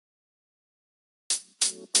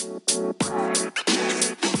Wait,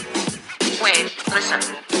 listen.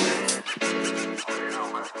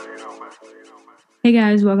 Hey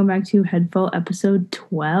guys, welcome back to Headful episode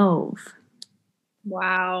 12.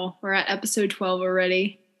 Wow, we're at episode 12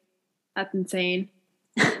 already. That's insane.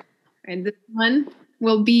 And this one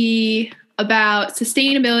will be about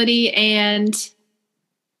sustainability and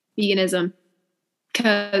veganism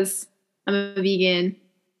because I'm a vegan.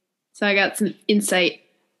 So I got some insight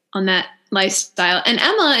on that lifestyle. And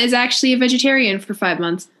Emma is actually a vegetarian for 5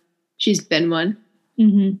 months. She's been one.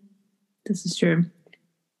 Mm-hmm. This is true.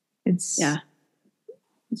 It's a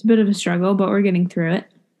bit of a struggle, but we're getting through it.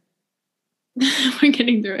 We're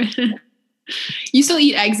getting through it. You still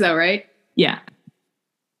eat eggs though, right? Yeah.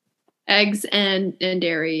 Eggs and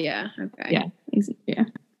dairy, yeah. Okay. Yeah.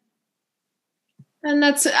 And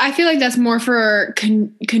I feel like that's more for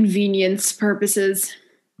convenience purposes.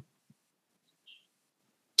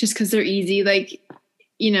 Just because they're easy. Like,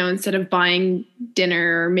 you know, instead of buying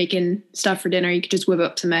dinner or making stuff for dinner, you could just whip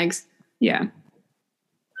up some eggs. Yeah.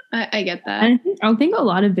 I get that. I think a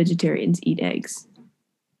lot of vegetarians eat eggs.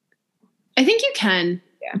 I think you can.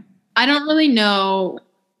 Yeah. I don't really know.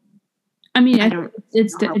 I mean,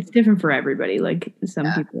 it's different for everybody. Like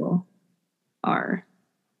some people are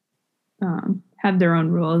have their own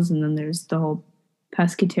rules, and then there's the whole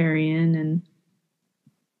pescatarian and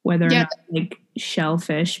whether or not like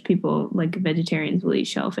shellfish, people like vegetarians will eat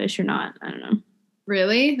shellfish or not. I don't know.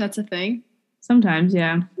 Really? That's a thing? Sometimes,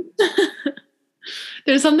 yeah.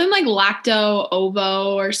 There's something like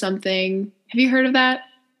lacto-ovo or something. Have you heard of that?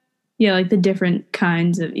 Yeah, like the different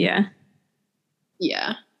kinds of, yeah.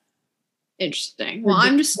 Yeah. Interesting. Well,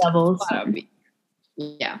 I'm just levels.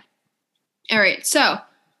 Yeah. All right. So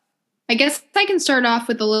I guess I can start off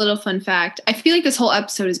with a little fun fact. I feel like this whole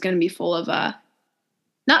episode is going to be full of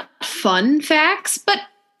not fun facts, but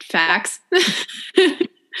facts.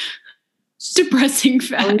 Depressing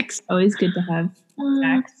facts. Always good to have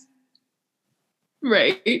facts.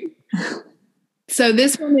 Right. So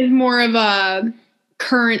this one is more of a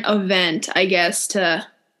current event, I guess, to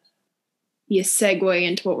be a segue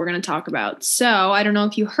into what we're going to talk about. So I don't know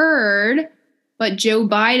if you heard, but Joe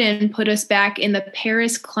Biden put us back in the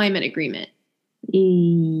Paris Climate Agreement.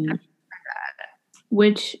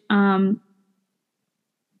 Which,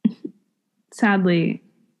 sadly,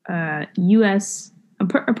 U.S. a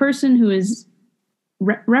person who is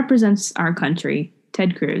represents our country,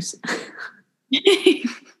 Ted Cruz,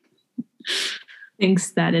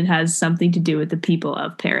 thinks that it has something to do with the people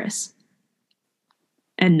of Paris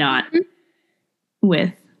and not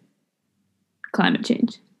with climate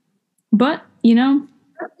change. But, you know.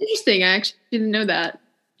 Interesting. I actually didn't know that.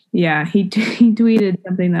 Yeah, he tweeted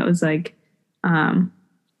something that was like,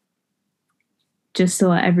 just to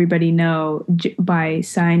let everybody know, by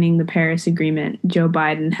signing the Paris Agreement, Joe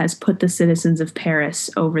Biden has put the citizens of Paris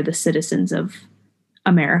over the citizens of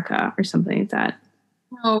America or something like that.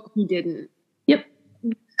 No, he didn't. Yep.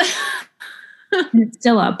 It's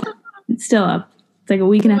still up. It's like a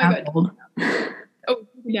week and a half old. Oh,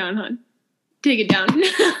 take it down, hon. Take it down.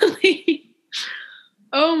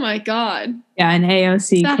 Oh my God. Yeah, and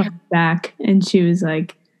AOC came back and she was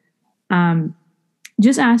like,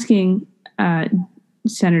 just asking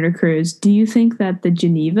Senator Cruz, do you think that the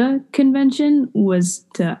Geneva Convention was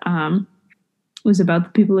about the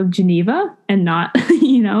people of Geneva and not,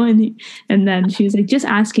 you know, and then she was like, just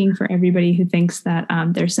asking for everybody who thinks that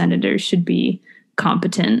their senators should be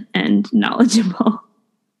competent and knowledgeable.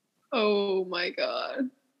 Oh my God.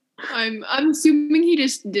 I'm assuming he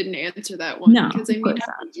just didn't answer that one. No, because I mean,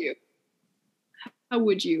 how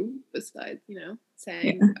would you besides, you know,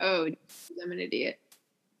 saying, oh, I'm an idiot.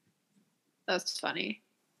 That's funny.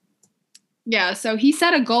 Yeah, so he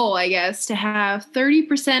set a goal, I guess, to have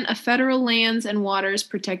 30% of federal lands and waters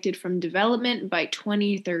protected from development by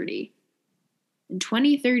 2030. And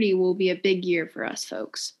 2030 will be a big year for us,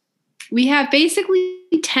 folks. We have basically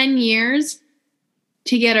 10 years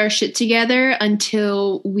to get our shit together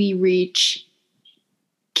until we reach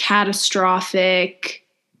catastrophic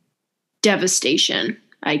devastation,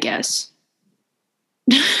 I guess.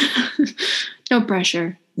 No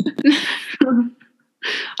pressure.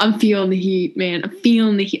 I'm feeling the heat, man. I'm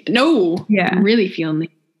feeling the heat. No, yeah, I'm really feeling the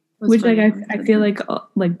heat. Which, like, I feel like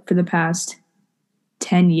for the past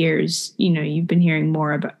 10 years, you know, you've been hearing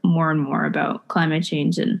more and more about climate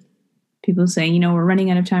change and people saying, you know, we're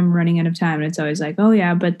running out of time. And it's always like, oh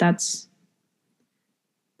yeah, but that's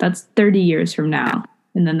 30 years from now.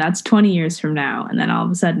 And then that's 20 years from now. And then all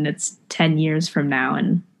of a sudden it's 10 years from now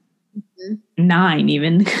and 9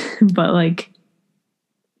 even. But like,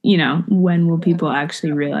 you know, when will people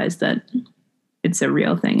actually realize that it's a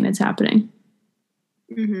real thing and it's happening?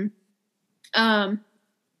 Mm-hmm. Yeah,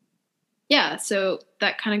 so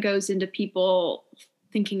that kind of goes into people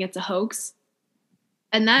thinking it's a hoax.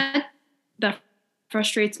 And that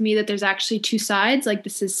frustrates me, that there's actually two sides. Like,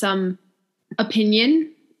 this is some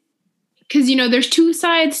opinion. Because, there's two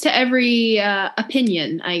sides to every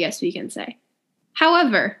opinion, I guess we can say.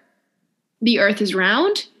 However, the earth is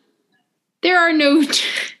round. There are no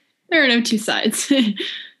two sides.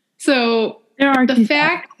 So there are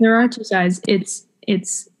two sides.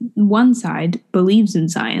 It's one side believes in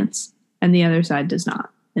science and the other side does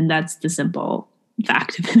not. And that's the simple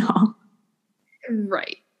fact of it all.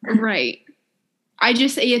 Right.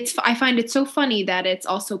 I find it so funny that it's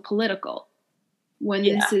also political when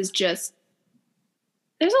this is just,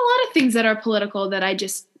 there's a lot of things that are political that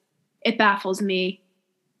it baffles me.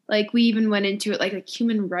 Like, we even went into it, like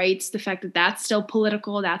human rights, the fact that that's still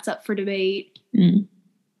political, that's up for debate. The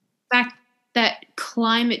fact that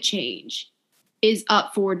climate change is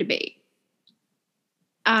up for debate.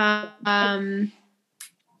 Yeah.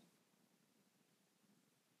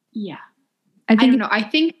 I don't know. I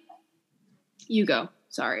think you go.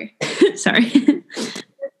 Sorry. Sorry.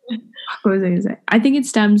 What was I going to say? I think it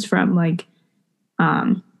stems from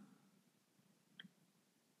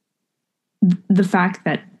the fact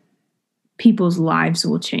that people's lives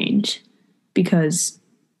will change because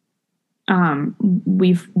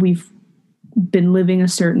we've been living a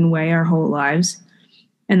certain way our whole lives,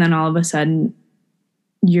 and then all of a sudden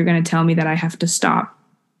you're going to tell me that I have to stop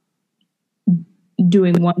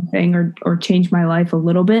doing one thing or change my life a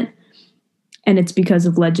little bit, and it's because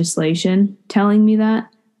of legislation telling me that.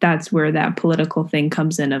 That's where that political thing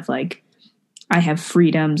comes in of like, I have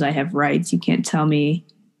freedoms, I have rights, you can't tell me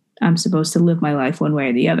I'm supposed to live my life one way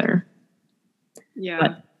or the other. Yeah.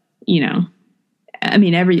 But, I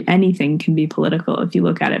mean, anything can be political if you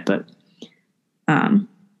look at it, but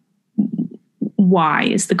why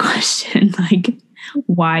is the question? Like,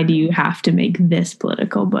 why do you have to make this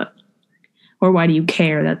political, or why do you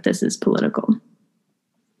care that this is political?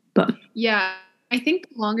 But yeah, I think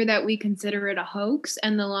the longer that we consider it a hoax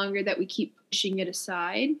and the longer that we keep pushing it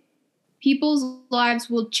aside, people's lives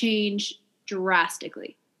will change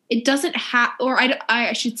drastically. It doesn't have, or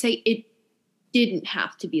I should say it didn't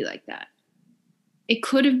have to be like that. It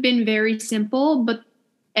could have been very simple, but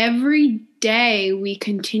every day we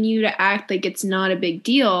continue to act like it's not a big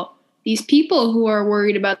deal. These people who are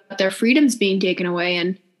worried about their freedoms being taken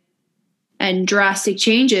away and drastic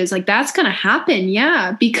changes, like, that's going to happen.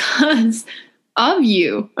 Yeah. Because of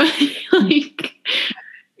you. Like,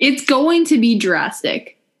 it's going to be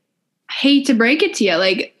drastic. I hate to break it to you.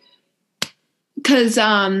 Like, because,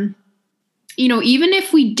 even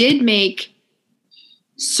if we did make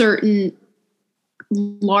certain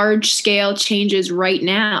large scale changes right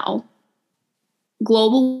now,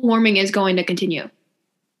 global warming is going to continue. And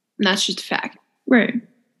that's just a fact. Right.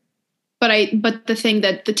 But the thing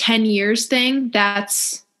that the 10 years thing,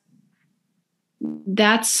 that's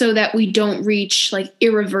so that we don't reach like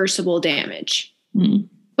irreversible damage.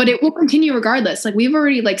 But it will continue regardless. Like, we've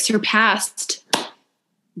already surpassed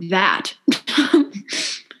that,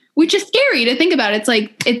 which is scary to think about. It's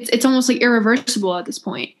like, it's almost like irreversible at this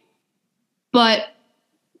point, but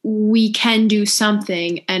we can do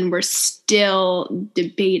something and we're still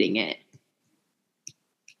debating it.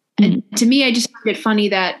 And to me, I just find it funny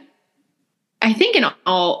that I think in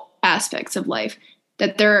all aspects of life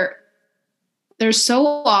that there's so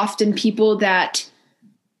often people that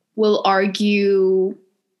will argue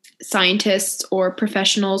scientists or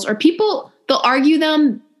professionals or people, they'll argue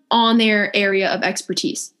them on their area of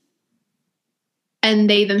expertise. And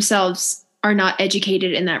they themselves are not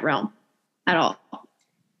educated in that realm at all.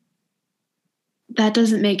 That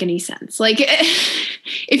doesn't make any sense. Like,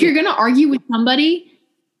 if you're going to argue with somebody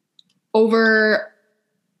over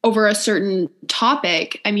a certain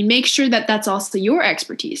topic, I mean, make sure that that's also your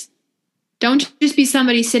expertise. Don't just be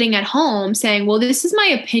somebody sitting at home saying, well, this is my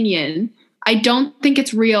opinion. I don't think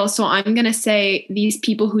it's real, so I'm going to say these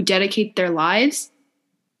people who dedicate their lives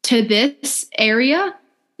to this area,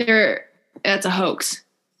 that's a hoax.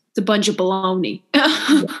 It's a bunch of baloney.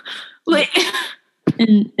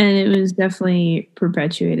 And it was definitely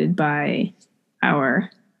perpetuated by our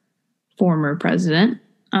former president.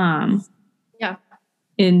 Yeah.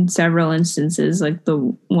 In several instances, like the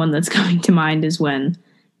one that's coming to mind is when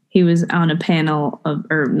he was on a panel of,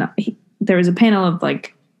 there was a panel of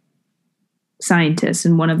like scientists,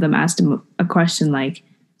 and one of them asked him a question like,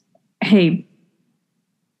 hey,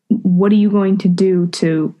 what are you going to do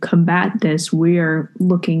to combat this? We are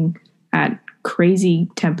looking at crazy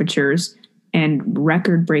temperatures and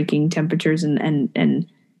record-breaking temperatures and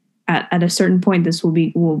at a certain point, this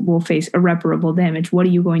will face irreparable damage. What are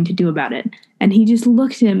you going to do about it? And he just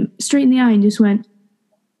looked him straight in the eye and just went,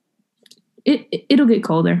 it'll get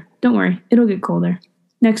colder. Don't worry. It'll get colder.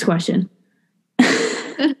 Next question.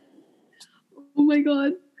 Oh my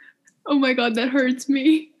God. Oh my God. That hurts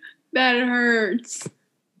me. That hurts.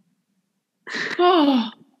 Oh.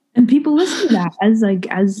 And people listen to that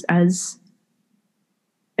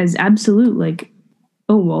as absolute, like,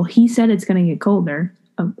 oh, well, he said it's going to get colder.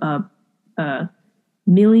 A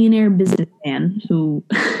millionaire businessman who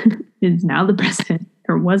is now the president,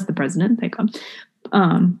 or was the president, thank God,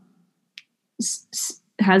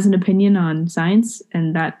 has an opinion on science,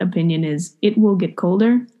 and that opinion is it will get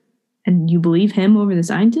colder, and you believe him over the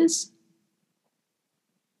scientists?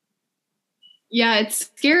 Yeah,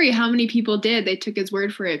 it's scary how many people did. They took his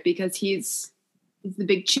word for it because he's the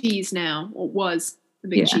big cheese now, or was the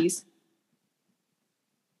big cheese.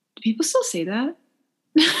 Do people still say that?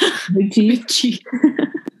 Big cheese? Big cheese.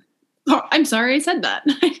 Oh, I'm sorry I said that.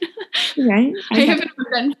 Right. I haven't heard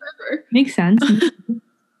that in forever. Makes sense.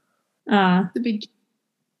 The big.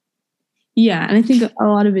 Yeah, and I think a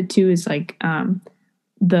lot of it too is like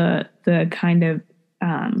the kind of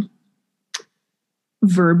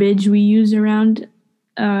verbiage we use around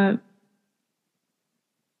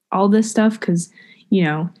all this stuff, because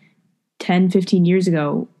 10-15 years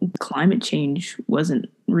ago climate change wasn't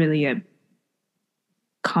really a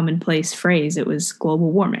commonplace phrase. It was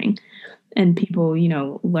global warming, and people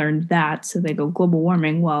learned that, so they go global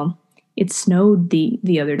warming. Well, it snowed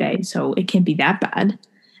the other day, so it can't be that bad.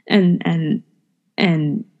 And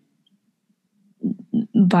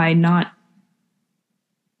by not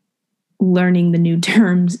learning the new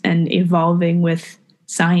terms and evolving with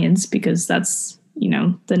science, because that's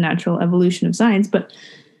the natural evolution of science, but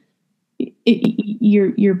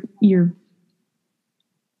you're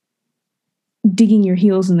digging your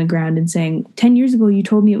heels in the ground and saying, 10 years ago you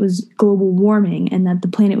told me it was global warming and that the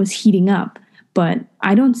planet was heating up, but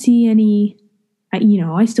I don't see any,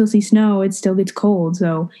 I still see snow, it still gets cold,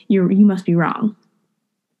 so you must be wrong.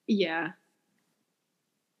 Yeah.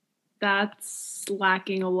 That's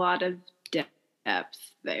lacking a lot of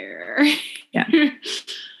depth there. Yeah.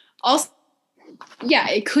 Also, yeah,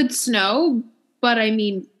 it could snow, but I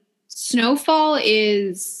mean, snowfall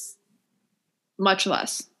is much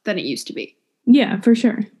less than it used to be. Yeah, for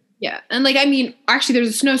sure. Yeah. And actually there's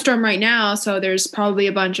a snowstorm right now, so there's probably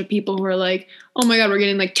a bunch of people who are like, oh my God, we're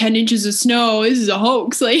getting 10 inches of snow. This is a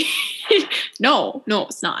hoax. No,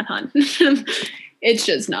 it's not, hon. It's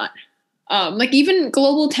just not. Even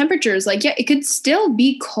global temperatures, it could still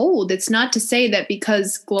be cold. It's not to say that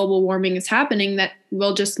because global warming is happening that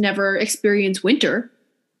we'll just never experience winter.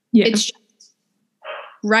 Yeah. It's just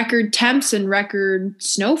record temps and record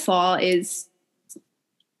snowfall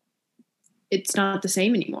it's not the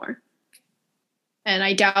same anymore. And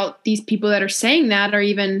I doubt these people that are saying that are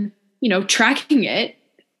even, tracking it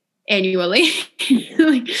annually.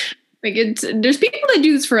 There's people that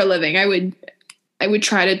do this for a living. I would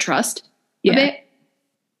try to trust a bit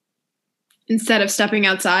instead of stepping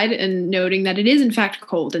outside and noting that it is in fact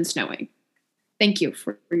cold and snowing. Thank you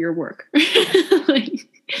for your work.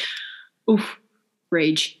 Oof,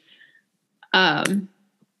 rage.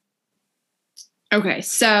 Okay,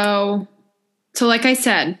 so like I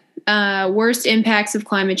said, worst impacts of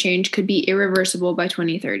climate change could be irreversible by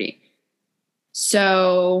 2030.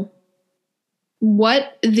 So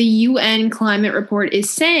what the UN climate report is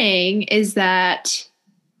saying is that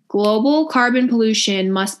global carbon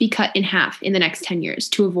pollution must be cut in half in the next 10 years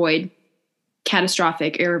to avoid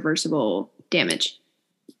catastrophic, irreversible damage.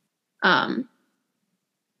 And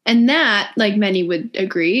that, like many would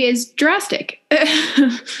agree, is drastic.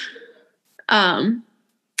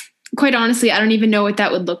 Quite honestly, I don't even know what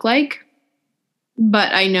that would look like,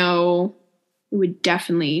 but I know it would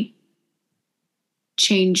definitely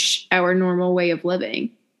change our normal way of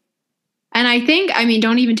living. And I think,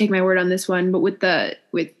 don't even take my word on this one, but with the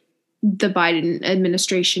Biden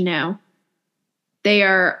administration now, they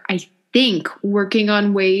are, I think, working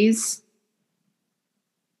on ways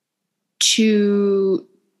to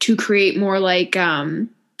create more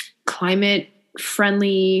climate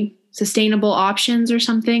friendly, sustainable options or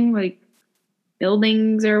something, like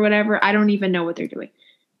buildings or whatever. I don't even know what they're doing.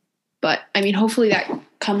 But hopefully that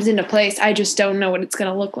comes into place. I just don't know what it's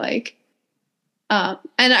going to look like. And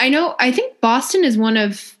I think Boston is one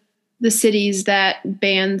of the cities that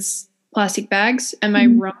bans plastic bags. Am I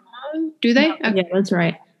wrong? Do they? Okay. Yeah, that's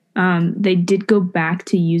right. They did go back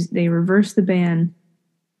to they reversed the ban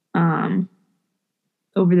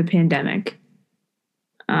over the pandemic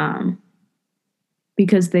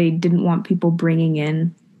because they didn't want people bringing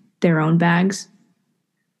in their own bags.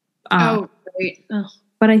 Oh, great. Oh.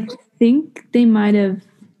 But I think they might have,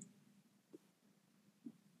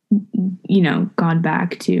 gone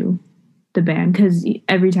back to the ban, because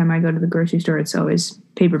every time I go to the grocery store, it's always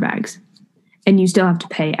paper bags. And you still have to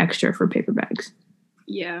pay extra for paper bags.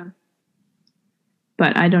 Yeah.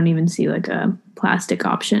 But I don't even see like a plastic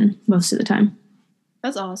option most of the time.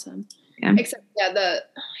 That's awesome. Yeah. Except, I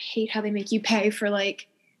hate how they make you pay for like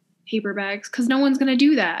paper bags, because no one's going to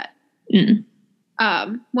do that. Mm.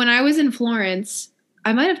 When I was in Florence,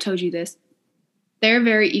 I might have told you this. They're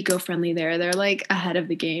very eco-friendly there. They're like ahead of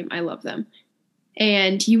the game. I love them.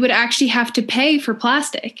 And you would actually have to pay for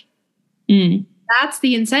plastic. Mm. That's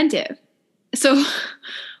the incentive. So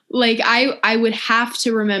like I would have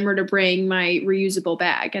to remember to bring my reusable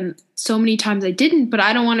bag. And so many times I didn't, but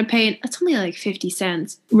I don't want to pay. It's only like 50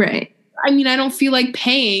 cents. Right. I mean, I don't feel like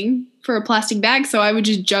paying for a plastic bag, so I would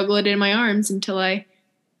just juggle it in my arms until I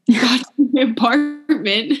got to my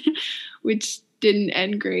apartment, which didn't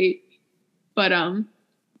end great. But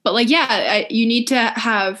like, yeah, you need to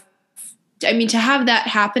have, to have that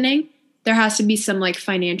happening, there has to be some like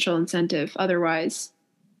financial incentive. Otherwise,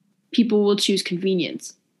 people will choose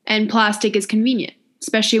convenience, and plastic is convenient,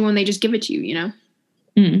 especially when they just give it to you,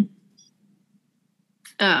 Mm.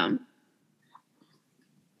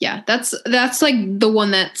 Yeah, that's like the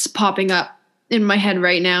one that's popping up in my head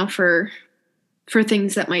right now for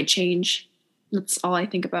things that might change. That's all I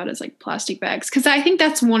think about is like plastic bags, because I think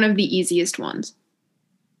that's one of the easiest ones.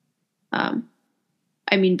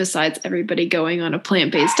 Besides everybody going on a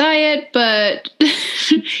plant-based diet, but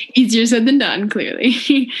easier said than done, clearly.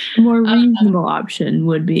 A more reasonable option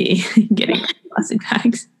would be getting plastic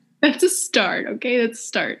bags. That's a start, okay? That's a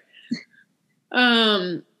start.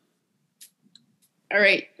 All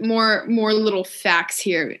right, more little facts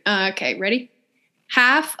here. Okay, ready?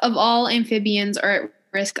 Half of all amphibians are at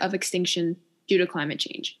risk of extinction due to climate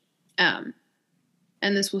change. And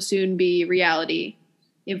this will soon be reality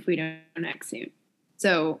if we don't act soon.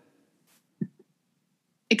 So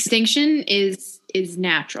extinction is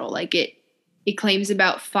natural. Like it claims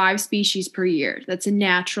about 5 species per year. That's a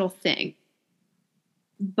natural thing.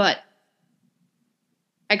 But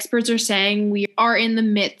experts are saying we are in the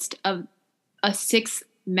midst of a 6th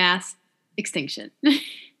mass extinction.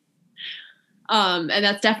 And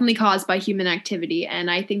that's definitely caused by human activity. And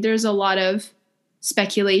I think there's a lot of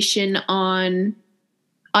speculation on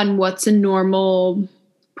what's a normal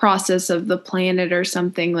process of the planet or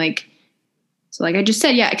something. Like, so like I just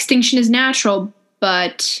said, yeah, extinction is natural,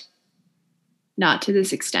 but not to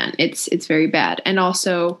this extent. It's very bad. And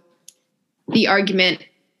also the argument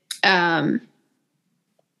that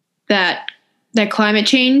climate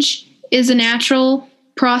change is a natural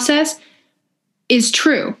process is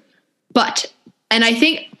true. But, and I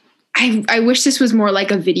think, I wish this was more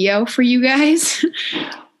like a video for you guys,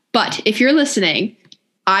 but if you're listening,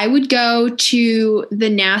 I would go to the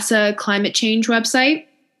NASA climate change website,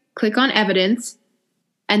 click on evidence,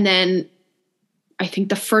 and then I think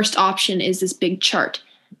the first option is this big chart.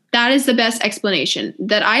 That is the best explanation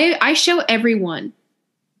that I show everyone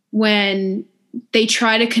when they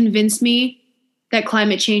try to convince me that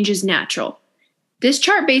climate change is natural. This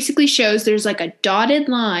chart basically shows there's like a dotted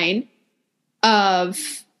line of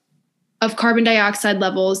carbon dioxide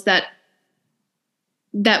levels that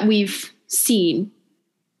we've seen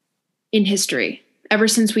in history ever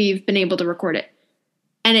since we've been able to record it.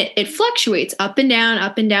 And it fluctuates up and down,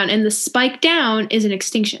 and the spike down is an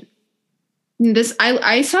extinction. This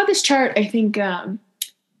I saw this chart, I think,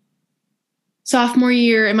 sophomore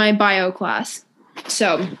year in my bio class.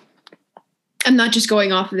 So I'm not just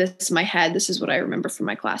going off of this in my head. This is what I remember from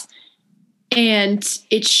my class. And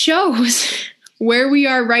it shows where we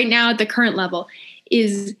are right now at the current level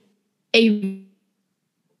is a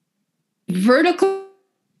vertical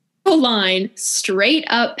line straight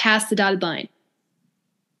up past the dotted line.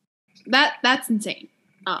 That's insane.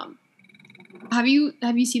 Have you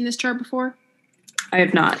seen this chart before? I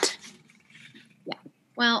have not. Yeah.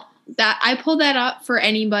 Well, that I pulled that up for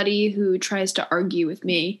anybody who tries to argue with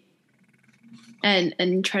me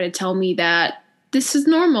and try to tell me that this is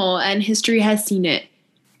normal and history has seen it.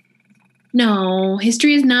 No,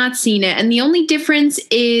 history has not seen it. And the only difference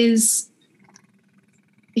is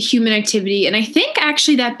human activity. And I think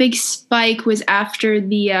actually that big spike was after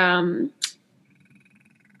the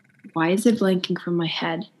why is it blanking from my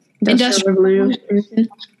head? Industrial Revolution.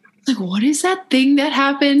 Like, what is that thing that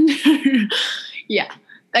happened? Yeah.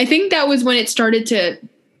 I think that was when it started to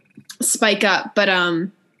spike up. But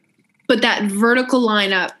that vertical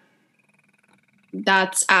line up,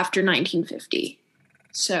 that's after 1950.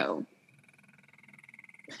 So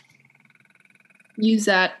use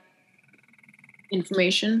that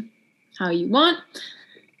information how you want.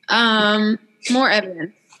 More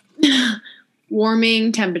evidence.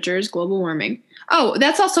 Warming temperatures, global warming. Oh,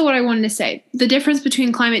 that's also what I wanted to say. The difference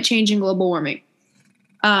between climate change and global warming.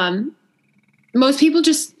 Most people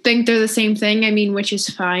just think they're the same thing. I mean, which is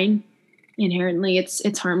fine. Inherently,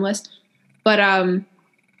 it's harmless. But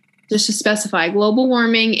just to specify, global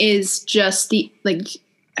warming is just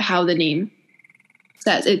how the name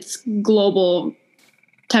says. It's global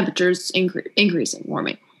temperatures increasing,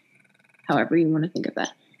 warming. However you want to think of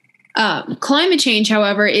that. Climate change,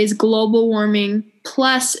 however, is global warming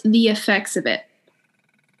plus the effects of it.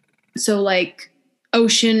 So like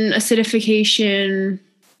ocean acidification,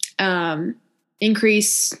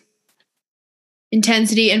 increase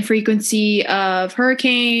intensity and frequency of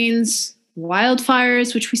hurricanes,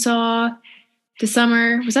 wildfires, which we saw this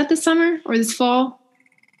summer. Was that this summer or this fall?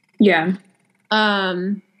 Yeah.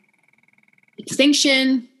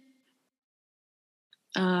 Extinction.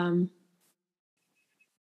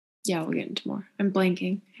 Yeah, we'll get into more. I'm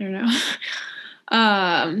blanking. I don't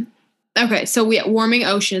know. Okay, so we have warming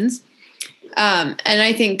oceans. And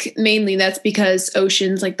I think mainly that's because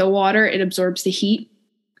oceans, like the water, it absorbs the heat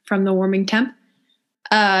from the warming temp.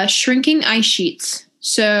 Shrinking ice sheets.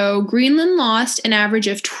 So Greenland lost an average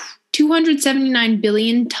of 279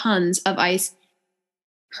 billion tons of ice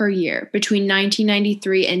per year between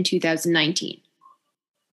 1993 and 2019.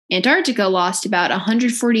 Antarctica lost about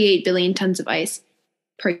 148 billion tons of ice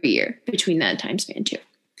per year between that time span too.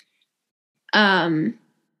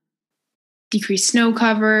 Decreased snow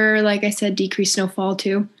cover, like I said, decreased snowfall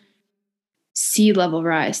too. Sea level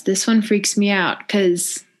rise. This one freaks me out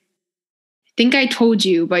because I think I told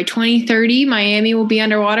you by 2030 Miami will be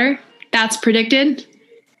underwater. That's predicted.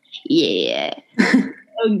 Yeah.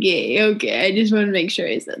 Okay. I just want to make sure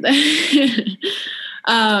I said that.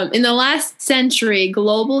 In the last century,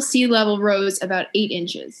 global sea level rose about 8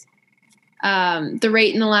 inches. The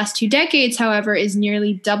rate in the last 2 decades, however, is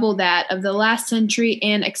nearly double that of the last century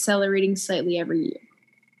and accelerating slightly every year.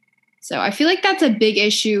 So I feel like that's a big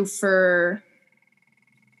issue for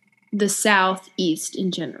the Southeast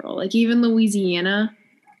in general. Like even Louisiana,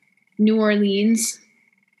 New Orleans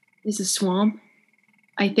is a swamp,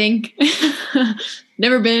 I think.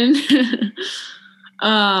 Never been.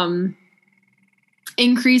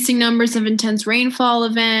 Increasing numbers of intense rainfall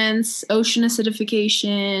events, ocean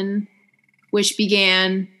acidification, which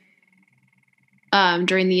began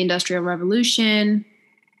during the Industrial Revolution.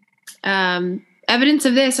 Evidence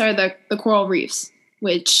of this are the coral reefs,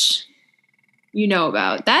 which you know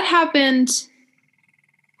about. That happened,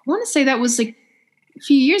 I want to say that was like a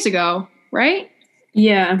few years ago, right?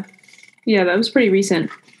 Yeah, that was pretty recent.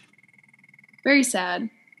 Very sad.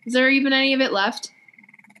 Is there even any of it left?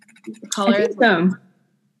 The color? I think so.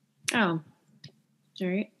 Oh, all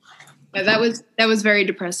right. Yeah, that was very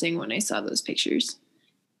depressing when I saw those pictures.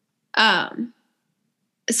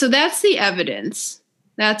 So that's the evidence.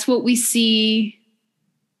 That's what we see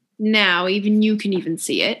now. Even you can even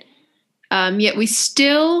see it. Yet we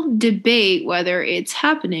still debate whether it's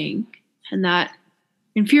happening, and that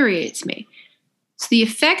infuriates me. So the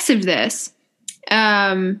effects of this,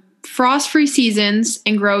 frost-free seasons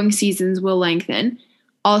and growing seasons will lengthen.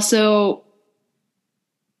 Also,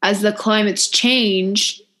 as the climates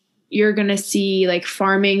change, you're going to see like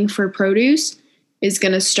farming for produce is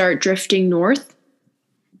going to start drifting north.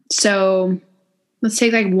 So let's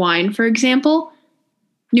take like wine, for example.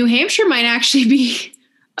 New Hampshire might actually be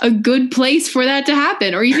a good place for that to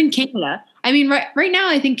happen, or even Canada. I mean, right now,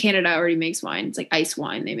 I think Canada already makes wine. It's like ice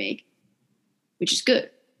wine they make, which is good.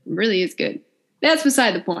 It really is good. That's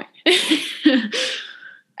beside the point.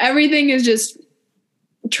 Everything is just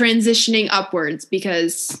transitioning upwards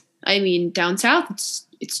because, I mean, down south,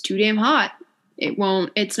 it's too damn hot.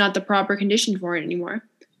 It's not the proper condition for it anymore.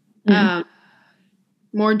 Mm-hmm.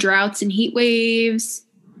 More droughts and heat waves.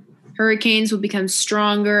 Hurricanes will become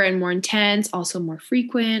stronger and more intense, also more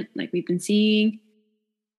frequent, like we've been seeing.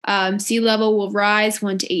 Sea level will rise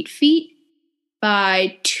 1 to 8 feet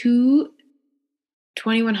by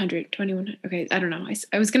 2100. Okay, I don't know.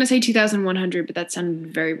 I was going to say 2100, but that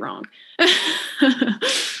sounded very wrong.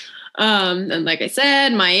 And like I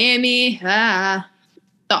said, Miami, the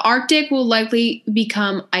Arctic will likely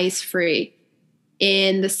become ice-free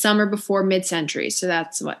in the summer before mid-century. So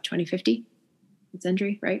that's what, 2050?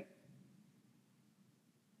 Mid-century, right?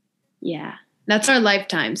 Yeah, that's our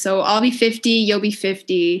lifetime. So I'll be 50, you'll be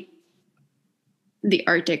 50. The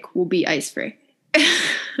Arctic will be ice-free.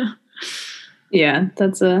 Yeah,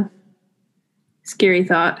 that's a scary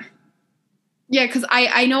thought. Yeah, because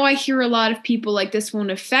I know I hear a lot of people like, this won't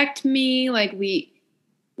affect me. Like,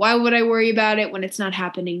 why would I worry about it when it's not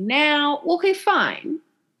happening now? Okay, fine.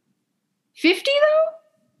 50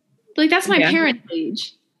 though? Like, that's my parents'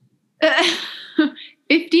 age.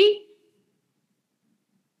 50?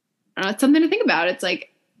 It's something to think about. It's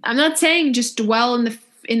like, I'm not saying just dwell in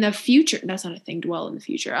the future. That's not a thing, dwell in the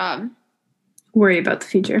future. Worry about the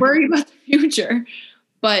future. Worry about the future.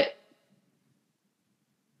 But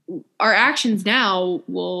our actions now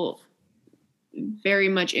will very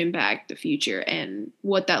much impact the future and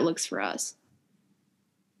what that looks for us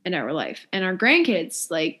in our life. And our grandkids,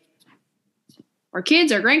 like our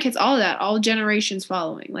kids, our grandkids, all of that, all generations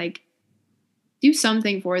following. Like, do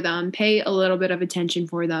something for them. Pay a little bit of attention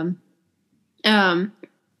for them.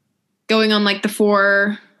 Going on like the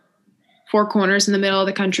four corners in the middle of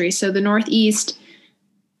the country. So the Northeast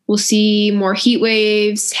will see more heat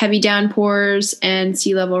waves, heavy downpours, and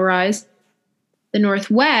sea level rise. The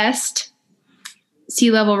Northwest,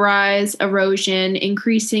 sea level rise, erosion,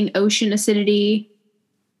 increasing ocean acidity,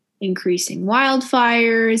 increasing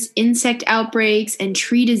wildfires, insect outbreaks, and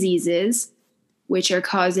tree diseases, which are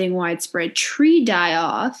causing widespread tree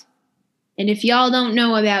die-off. And if y'all don't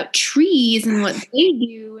know about trees and what they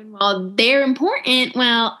do, and while they're important,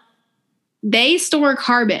 well, they store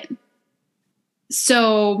carbon.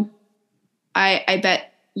 So I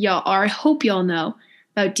bet y'all are, I hope y'all know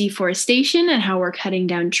about deforestation and how we're cutting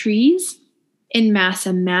down trees in mass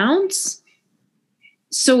amounts.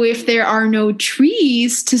 So if there are no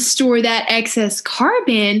trees to store that excess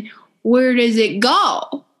carbon, where does it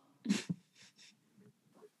go?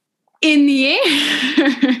 In the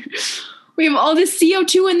air. We have all this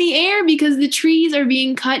CO2 in the air because the trees are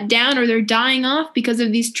being cut down or they're dying off because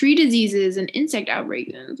of these tree diseases and insect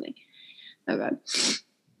outbreaks. And it's like, oh God.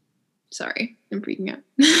 Sorry, I'm freaking out.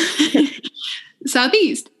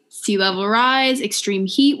 Southeast, sea level rise, extreme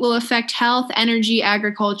heat will affect health, energy,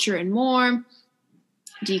 agriculture, and more.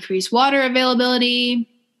 Decreased water availability.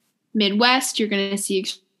 Midwest, you're going to see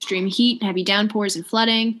extreme heat, heavy downpours, and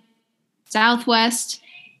flooding. Southwest,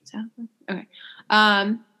 okay.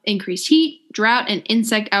 Increased heat, drought, and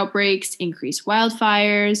insect outbreaks, increased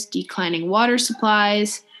wildfires, declining water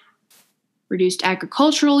supplies, reduced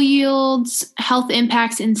agricultural yields, health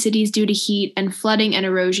impacts in cities due to heat, and flooding and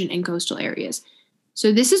erosion in coastal areas.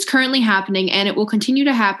 So this is currently happening, and it will continue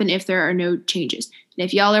to happen if there are no changes. And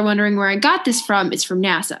if y'all are wondering where I got this from, it's from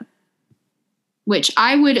NASA, which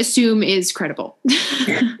I would assume is credible.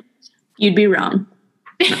 You'd be wrong.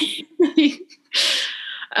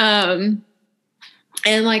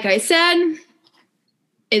 And like I said,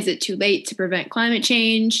 is it too late to prevent climate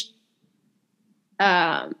change?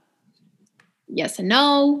 Yes and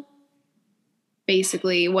no.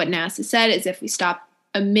 Basically, what NASA said is if we stop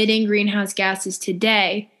emitting greenhouse gases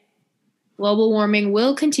today, global warming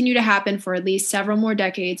will continue to happen for at least several more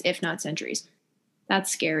decades, if not centuries. That's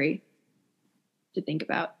scary to think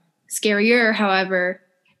about. Scarier, however,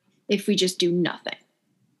 if we just do nothing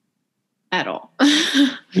at all.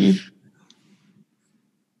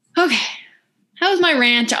 Okay. How was my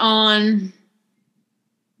rant on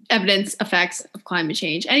evidence effects of climate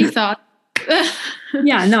change? Any thoughts?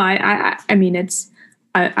 Yeah, no, I mean,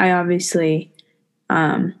 I obviously,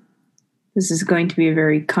 this is going to be a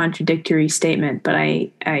very contradictory statement, but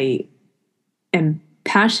I am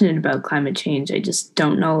passionate about climate change. I just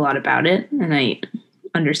don't know a lot about it, and I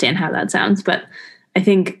understand how that sounds, but I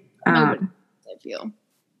think, I feel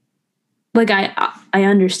like I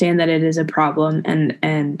understand that it is a problem,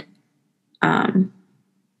 and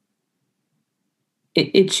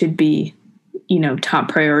it should be, top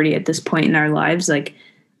priority at this point in our lives. Like,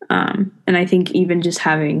 and I think even just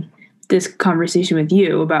having this conversation with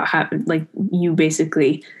you about how, like, you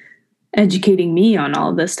basically educating me on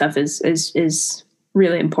all of this stuff is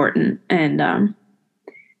really important. And,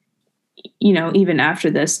 even after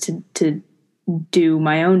this to do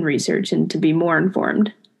my own research and to be more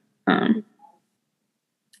informed.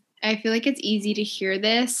 I feel like it's easy to hear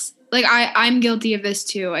this. Like I'm guilty of this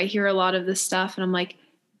too. I hear a lot of this stuff and I'm like,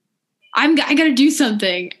 I gotta do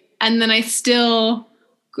something. And then I still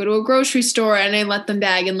go to a grocery store and I let them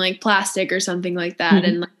bag in like plastic or something like that. Mm-hmm.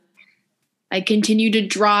 And like, I continue to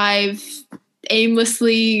drive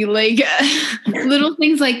aimlessly, like little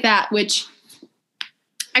things like that, which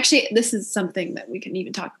actually, this is something that we can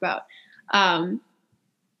even talk about.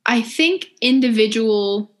 I think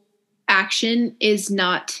individual action is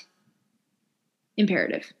not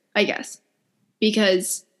imperative, I guess,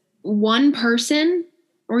 because one person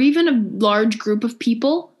or even a large group of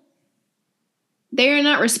people, they are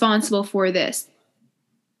not responsible for this.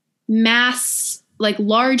 Mass, like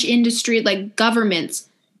large industry, like governments,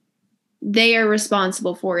 they are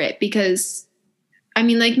responsible for it because, I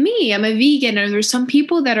mean, like me, I'm a vegan, and there's some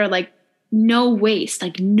people that are like, no waste.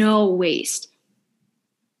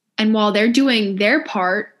 And while they're doing their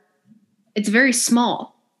part, it's very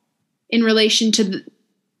small in relation to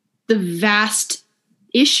the vast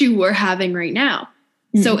issue we're having right now.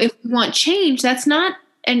 Mm-hmm. So if we want change, that's not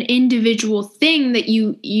an individual thing that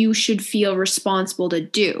you should feel responsible to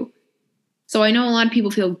do. So I know a lot of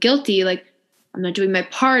people feel guilty, like I'm not doing my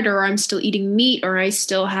part, or I'm still eating meat, or I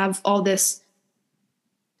still have all this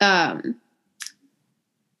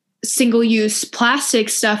single-use plastic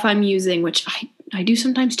stuff I'm using, which I do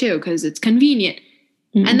sometimes too, because it's convenient.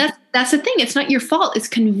 Mm-hmm. And that's the thing. It's not your fault. It's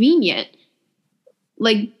convenient.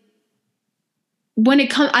 Like, when it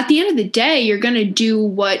comes at the end of the day, you're going to do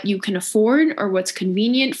what you can afford or what's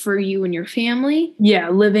convenient for you and your family. Yeah.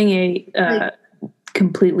 Living a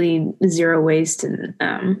completely zero waste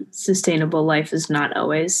and sustainable life is not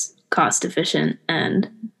always cost efficient and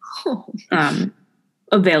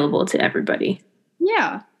available to everybody.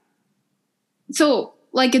 Yeah. So,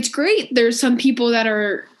 like, it's great. There's some people that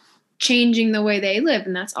are changing the way they live,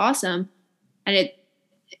 and that's awesome. And it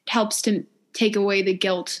helps to take away the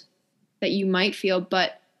guilt that you might feel.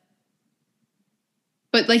 But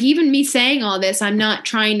like, even me saying all this, I'm not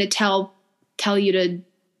trying to tell you to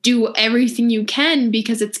do everything you can,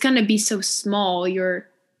 because it's going to be so small. Your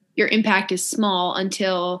impact is small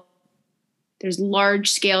until there's large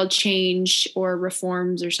scale change or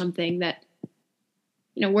reforms or something that,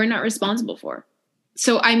 we're not responsible for.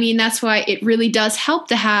 So, I mean, that's why it really does help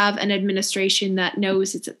to have an administration that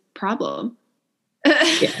knows it's a problem.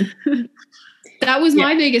 Yeah. That was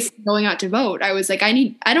my biggest going out to vote. I was like,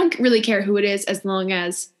 I don't really care who it is, as long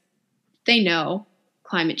as they know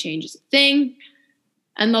climate change is a thing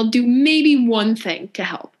and they'll do maybe one thing to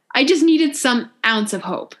help. I just needed some ounce of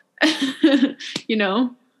hope,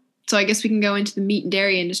 So I guess we can go into the meat and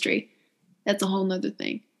dairy industry. That's a whole nother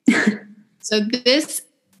thing. So this,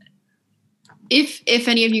 if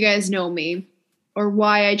any of you guys know me or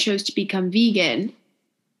why I chose to become vegan,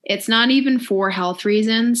 it's not even for health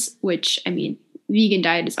reasons, which, I mean, vegan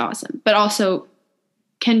diet is awesome, but also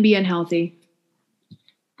can be unhealthy.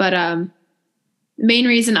 But main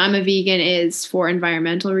reason I'm a vegan is for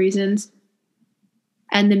environmental reasons.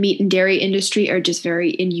 And the meat and dairy industry are just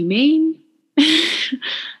very inhumane.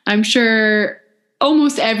 I'm sure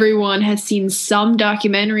almost everyone has seen some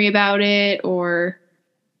documentary about it, or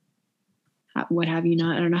what have you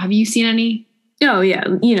not? I don't know. Have you seen any? Oh, yeah.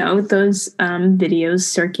 Those videos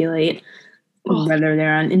circulate, whether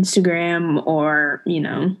they're on Instagram or,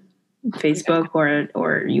 Facebook,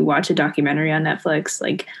 or you watch a documentary on Netflix.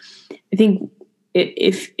 Like, I think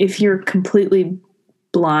if you're completely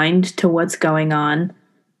blind to what's going on,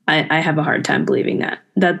 I have a hard time believing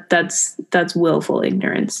that's willful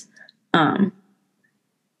ignorance.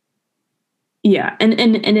 Yeah. And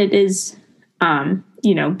it is,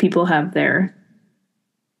 people have their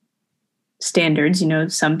standards.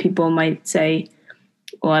 Some people might say,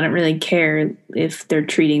 well, I don't really care if they're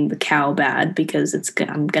treating the cow bad because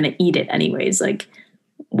I'm going to eat it anyways. Like,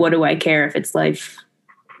 what do I care if its life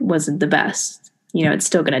wasn't the best? It's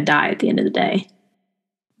still going to die at the end of the day.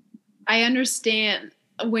 I understand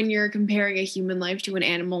when you're comparing a human life to an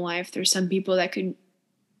animal life, there's some people that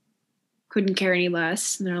couldn't care any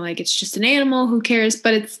less. And they're like, it's just an animal, who cares?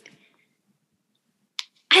 But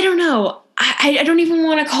I don't know. I don't even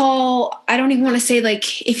want to say,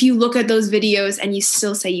 like, if you look at those videos and you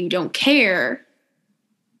still say you don't care,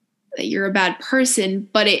 that you're a bad person.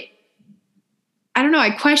 But I don't know.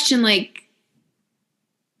 I question, like,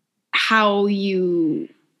 how you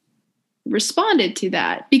responded to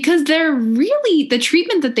that, because they're really, the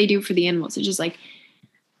treatment that they do for the animals is just like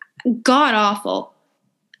god awful.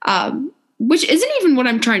 Which isn't even what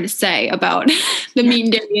I'm trying to say about the meat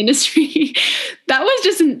and dairy industry. That was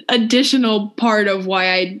just an additional part of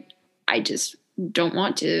why I just don't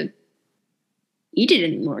want to eat it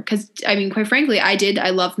anymore. Because, I mean, quite frankly, I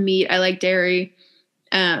love meat. I like dairy.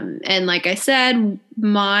 And like I said,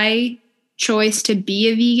 my choice to be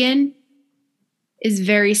a vegan is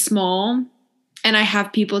very small. And I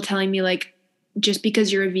have people telling me, like, just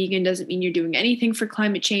because you're a vegan doesn't mean you're doing anything for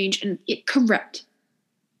climate change. And correct.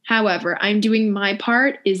 However, I'm doing my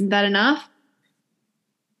part. Isn't that enough?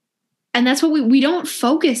 And that's what we don't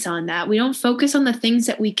focus on that. We don't focus on the things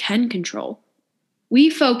that we can control. We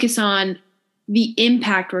focus on the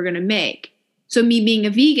impact we're going to make. So me being a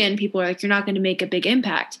vegan, people are like, you're not going to make a big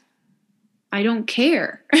impact. I don't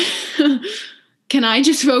care. Can I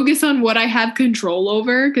just focus on what I have control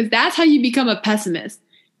over? Because that's how you become a pessimist.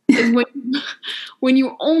 Is when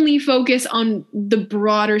you only focus on the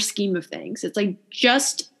broader scheme of things. It's like,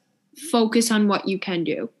 just focus on what you can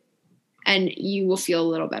do and you will feel a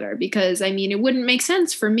little better. Because, I mean, it wouldn't make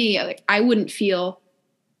sense for me. Like, I wouldn't feel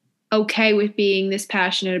okay with being this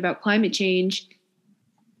passionate about climate change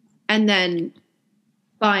and then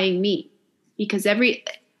buying meat. Because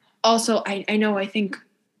also, I know, I think,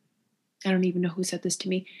 I don't even know who said this to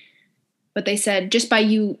me, but they said just by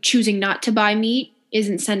you choosing not to buy meat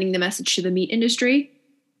isn't sending the message to the meat industry.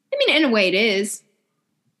 I mean, in a way it is.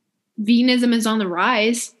 Veganism is on the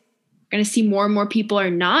rise. We're going to see more and more people are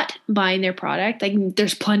not buying their product. Like,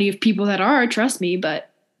 there's plenty of people that are, trust me, but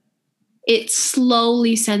it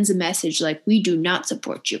slowly sends a message like, we do not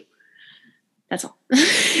support you. That's all.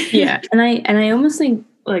 Yeah. And I almost think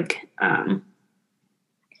like, I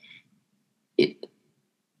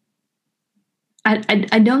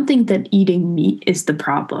don't think that eating meat is the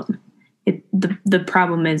problem. The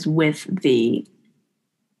problem is with the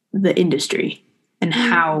industry and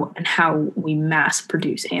how we mass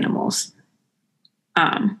produce animals.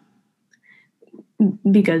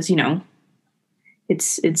 Because, you know,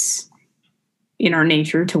 it's in our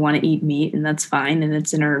nature to want to eat meat, and that's fine, and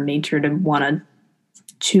it's in our nature to want to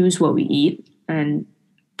choose what we eat, and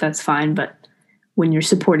that's fine. But when you're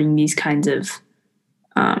supporting these kinds of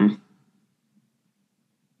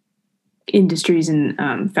industries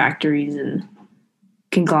and factories and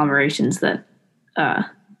conglomerations that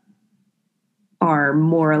are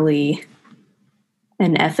morally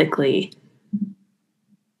and ethically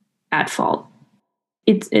at fault,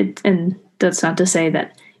 and that's not to say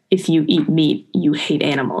that if you eat meat you hate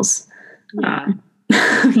animals. Yeah.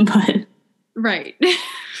 But right.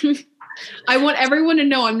 I want everyone to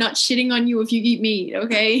know I'm not shitting on you if you eat meat,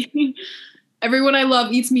 okay? Everyone I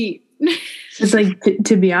love eats meat. It's like,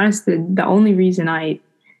 to be honest, the only reason I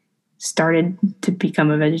started to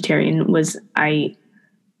become a vegetarian was I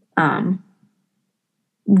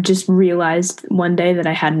just realized one day that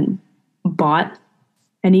I hadn't bought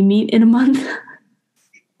any meat in a month.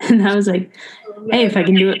 And I was like, hey, if I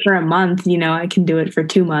can do it for a month, you know, I can do it for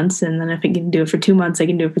 2 months. And then if I can do it for 2 months, I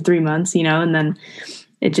can do it for 3 months, you know, and then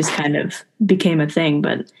it just kind of became a thing.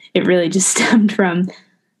 But it really just stemmed from,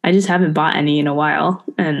 I just haven't bought any in a while,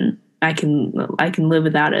 and I can live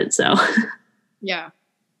without it. So yeah,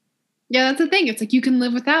 that's the thing. It's like, you can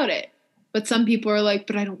live without it, but some people are like,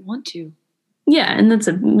 but I don't want to. Yeah, and that's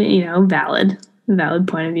a, you know, valid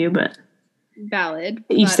point of view, but valid.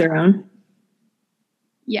 Each their own.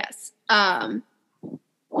 Yes.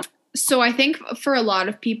 So I think for a lot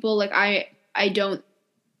of people, like I don't,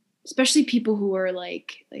 especially people who are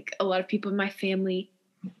like a lot of people in my family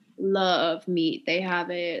love meat. They have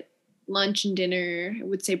it lunch and dinner. I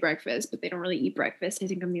would say breakfast, but they don't really eat breakfast. I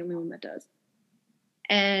think I'm the only one that does.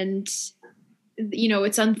 And, you know,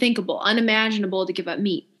 it's unthinkable, unimaginable to give up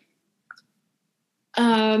meat.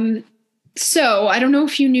 So I don't know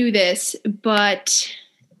if you knew this, but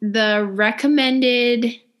the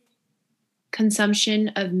recommended consumption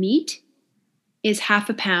of meat is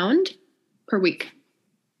 1/2 pound per week.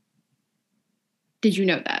 Did you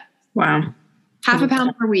know that? Wow. 1/2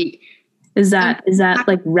 pound per week. Is that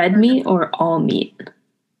like red meat or all meat?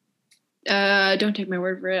 Don't take my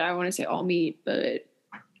word for it. I want to say all meat, but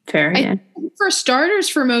fair. Yeah. For starters,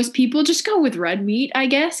 for most people, just go with red meat, I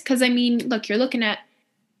guess. Because I mean, look, you're looking at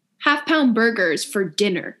 1/2 pound burgers for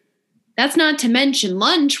dinner. That's not to mention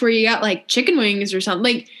lunch where you got like chicken wings or something.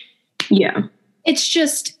 Like, yeah, it's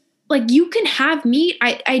just like, you can have meat.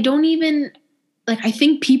 I don't even like, I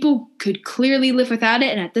think people could clearly live without it.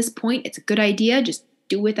 And at this point, it's a good idea. Just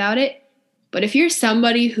do without it. But if you're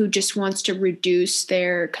somebody who just wants to reduce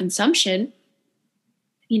their consumption,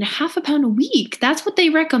 I mean, 1/2 pound a week, that's what they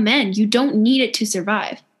recommend. You don't need it to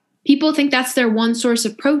survive. People think that's their one source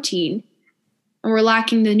of protein, and we're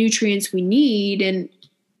lacking the nutrients we need, and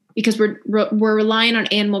because we're relying on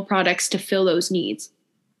animal products to fill those needs.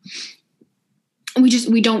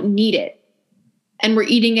 We don't need it. And we're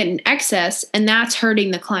eating it in excess, and that's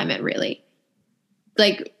hurting the climate, really.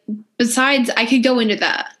 Like, besides, I could go into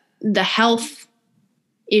the health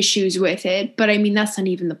issues with it, but I mean, that's not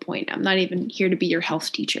even the point. I'm not even here to be your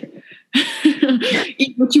health teacher.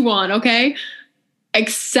 Eat what you want, okay?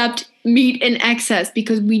 Except meat in excess,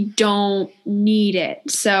 because we don't need it.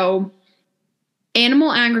 So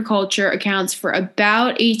animal agriculture accounts for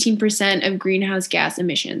about 18% of greenhouse gas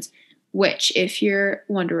emissions, which, if you're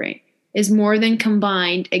wondering, is more than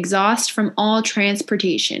combined exhaust from all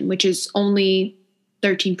transportation, which is only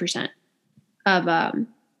 13% of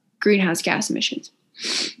greenhouse gas emissions.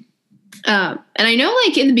 And I know,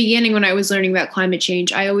 like, in the beginning when I was learning about climate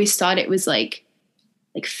change, I always thought it was like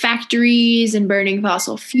factories and burning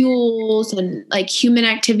fossil fuels and like human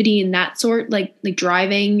activity and that sort, like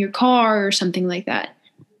driving your car or something like that,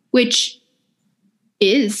 which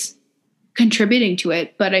is contributing to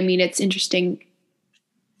it. But I mean, it's interesting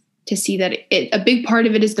to see that a big part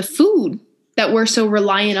of it is the food that we're so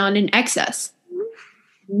reliant on in excess,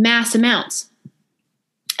 mass amounts.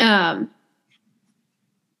 And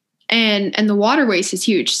the water waste is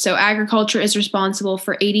huge. So agriculture is responsible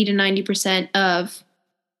for 80 to 90% of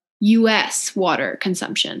US water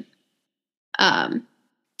consumption. And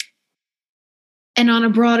on a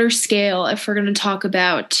broader scale, if we're going to talk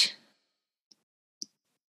about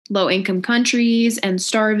low-income countries and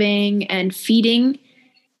starving and feeding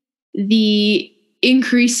the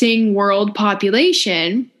increasing world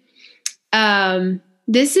population,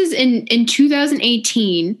 this is in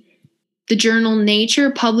 2018, the journal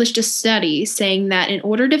Nature published a study saying that in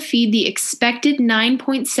order to feed the expected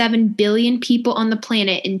 9.7 billion people on the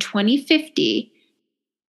planet in 2050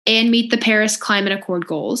 and meet the Paris Climate Accord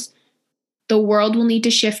goals, the world will need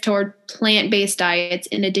to shift toward plant-based diets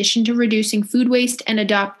in addition to reducing food waste and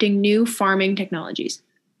adopting new farming technologies.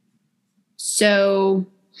 So,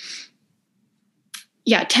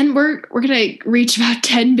 yeah, we're going to reach about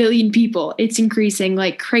 10 billion people. It's increasing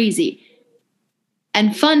like crazy.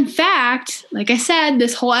 And fun fact, like I said,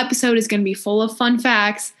 this whole episode is going to be full of fun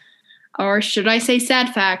facts, or should I say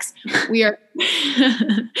sad facts. We are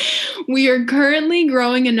currently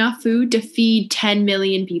growing enough food to feed 10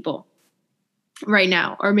 million people right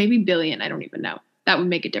now, or maybe billion. I don't even know. That would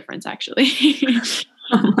make a difference, actually.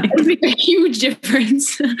 Oh my It would make a huge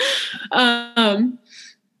difference.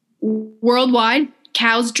 Worldwide,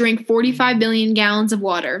 cows drink 45 billion gallons of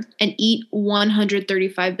water and eat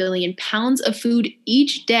 135 billion pounds of food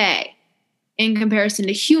each day, in comparison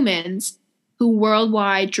to humans who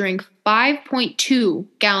worldwide drink 5.2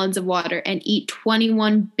 gallons of water and eat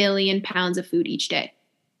 21 billion pounds of food each day.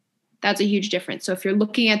 That's a huge difference. So if you're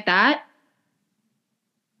looking at that,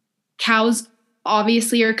 cows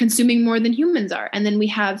obviously are consuming more than humans are. And then we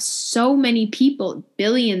have so many people,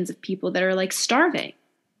 billions of people that are like starving.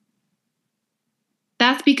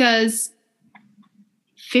 That's because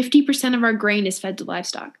 50% of our grain is fed to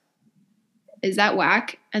livestock. Is that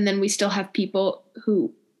whack? And then we still have people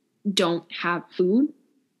who don't have food.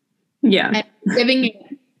 Yeah. And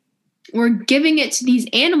we're giving it to these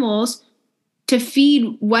animals to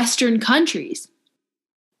feed Western countries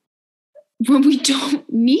when we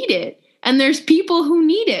don't need it. And there's people who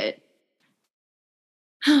need it.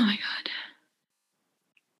 Oh my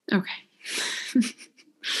God. Okay.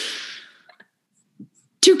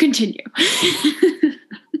 To continue.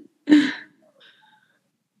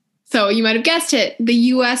 So you might have guessed it. The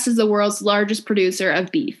U.S. is the world's largest producer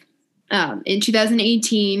of beef. In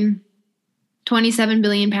 2018, 27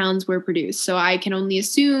 billion pounds were produced. So I can only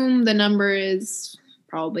assume the number is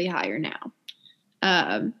probably higher now.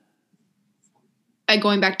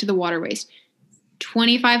 Going back to the water waste,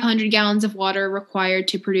 2,500 gallons of water required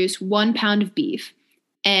to produce 1 pound of beef.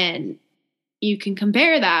 And you can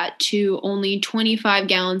compare that to only 25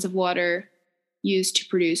 gallons of water used to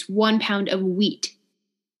produce 1 pound of wheat,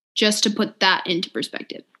 just to put that into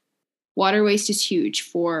perspective. Water waste is huge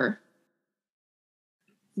for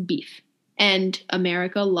beef, and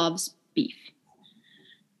America loves beef.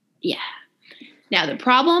 Yeah. Now, the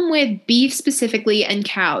problem with beef specifically and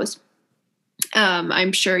cows,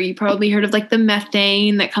 I'm sure you probably heard of like the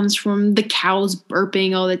methane that comes from the cows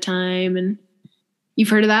burping all the time, and you've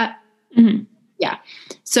heard of that? Mm-hmm. Yeah.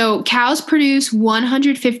 So cows produce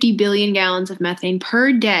 150 billion gallons of methane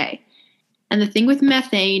per day. And the thing with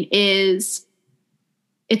methane is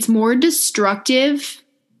it's more destructive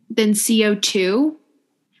than CO2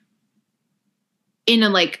 in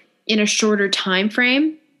a shorter time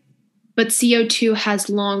frame, but CO2 has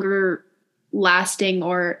longer lasting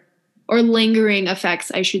or lingering effects,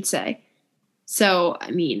 I should say. So, I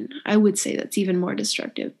mean, I would say that's even more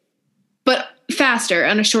destructive. But faster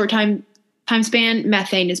on a short time span,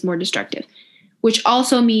 methane is more destructive, which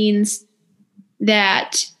also means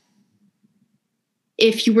that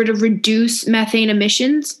if you were to reduce methane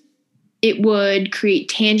emissions, it would create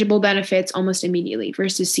tangible benefits almost immediately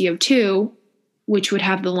versus CO2, which would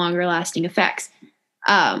have the longer lasting effects.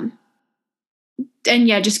 And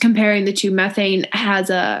yeah, just comparing the two, methane has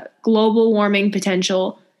a global warming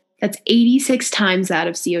potential that's 86 times that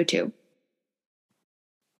of CO2.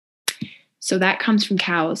 So that comes from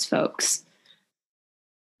cows, folks.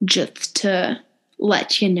 Just to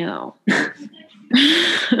let you know.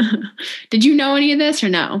 Did you know any of this or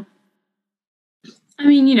no? I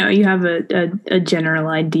mean, you have a general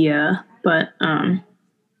idea, but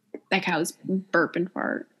that cows burp and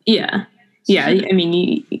fart. Yeah. I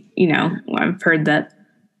mean, I've heard that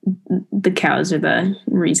the cows are the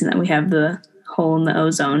reason that we have the hole in the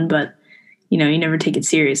ozone, but you never take it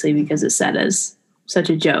seriously because it's said as such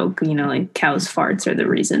a joke. Like cows' farts are the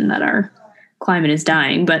reason that our climate is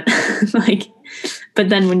dying, but but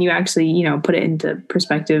then when you actually, put it into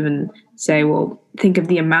perspective and say, well, think of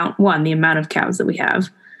the amount of cows that we have,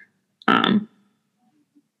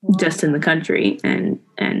 just in the country, and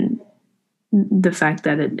the fact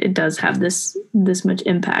that it does have this much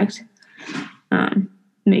impact,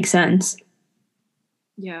 makes sense.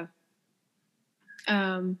 Yeah.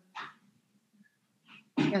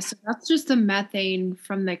 Yeah, so that's just the methane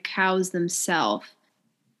from the cows themselves.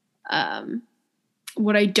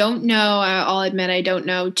 What I don't know, I'll admit I don't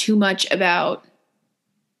know too much about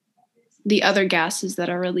the other gases that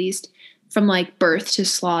are released from like birth to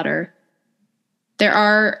slaughter. There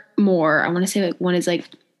are more. I want to say like one is like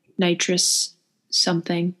nitrous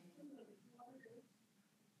something.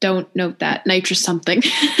 Don't note that, nitrous something.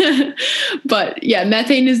 But yeah,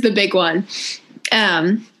 methane is the big one.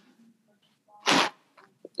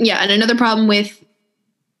 Yeah, and another problem with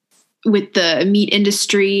the meat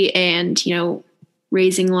industry and,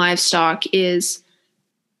 raising livestock is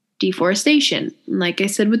deforestation. Like I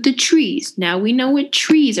said with the trees, now we know what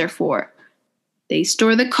trees are for. They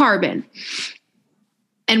store the carbon.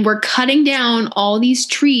 And we're cutting down all these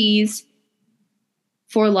trees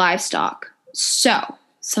for livestock. So,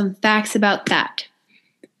 some facts about that.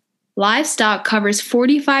 Livestock covers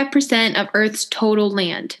 45% of Earth's total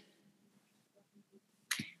land.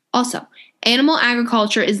 Also, animal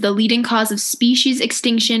agriculture is the leading cause of species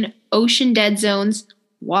extinction, ocean dead zones,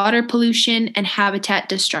 water pollution, and habitat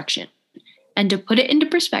destruction. And to put it into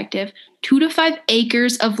perspective, 2 to 5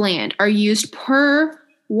 acres of land are used per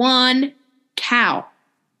one cow.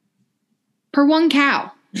 Per one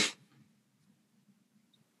cow.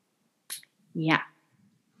 Yeah.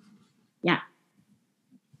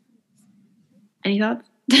 Any thoughts?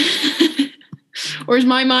 Or is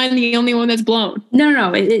my mind the only one that's blown?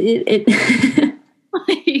 No. It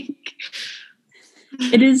Like,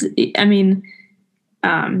 it is. I mean,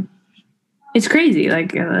 it's crazy.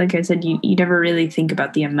 Like I said, you never really think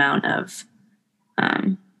about the amount of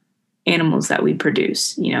animals that we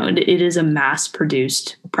produce. It is a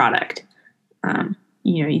mass-produced product.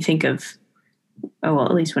 You think of,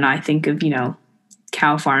 at least when I think of,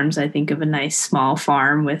 cow farms, I think of a nice small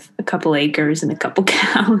farm with a couple acres and a couple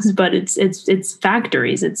cows, but it's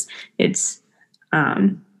factories. It's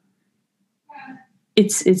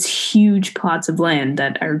huge plots of land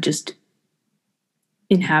that are just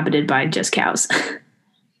inhabited by just cows.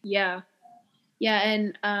 Yeah.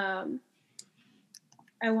 And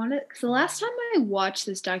because the last time I watched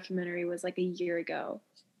this documentary was like a year ago,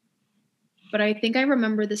 but I think I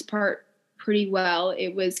remember this part pretty well.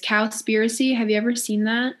 It was Cowspiracy. Have you ever seen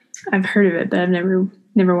that? I've heard of it, but I've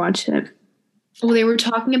never watched it. Well, they were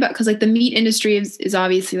talking about, because like the meat industry is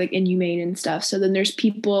obviously like inhumane and stuff. So then there's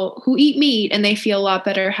people who eat meat and they feel a lot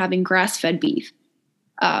better having grass-fed beef.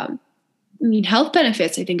 Health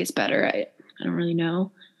benefits, I think it's better. I don't really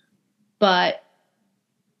know. But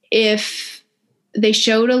if they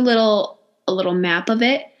showed a little map of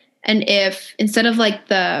it, and if instead of like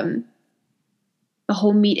the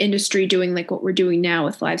whole meat industry doing like what we're doing now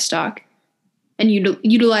with livestock and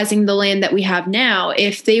utilizing the land that we have now,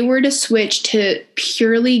 if they were to switch to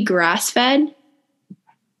purely grass-fed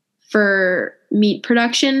for meat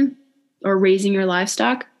production or raising your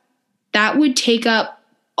livestock, that would take up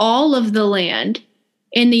all of the land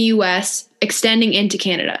in the US extending into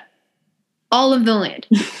Canada. All of the land.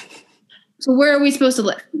 So where are we supposed to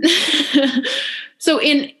live? So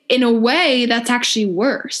in a way, that's actually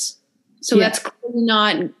worse. So yeah.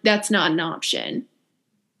 that's not an option.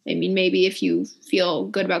 I mean, maybe if you feel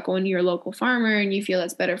good about going to your local farmer and you feel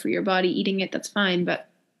that's better for your body, eating it, that's fine. But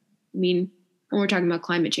I mean, when we're talking about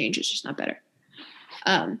climate change, it's just not better.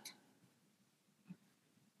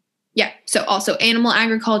 Yeah. So also animal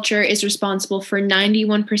agriculture is responsible for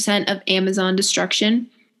 91% of Amazon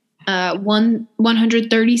destruction.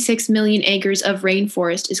 136 million acres of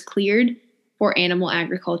rainforest is cleared for animal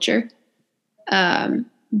agriculture.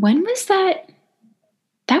 When was that?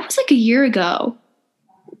 That was like a year ago.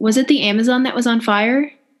 Was it the Amazon that was on fire?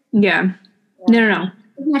 Yeah. No. It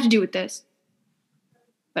doesn't have to do with this.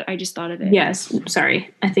 But I just thought of it. Yes.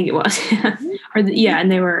 Sorry. I think it was. And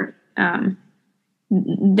they were,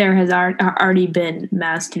 there has already been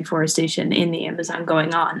mass deforestation in the Amazon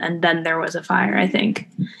going on. And then there was a fire, I think.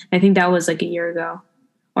 I think that was like a year ago.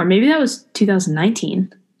 Or maybe that was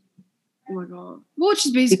 2019. Oh my God. Well, which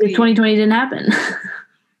is basically... Because 2020 didn't happen.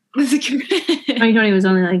 2020 was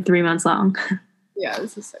only like 3 months long. Yeah,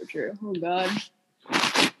 this is so true. Oh God.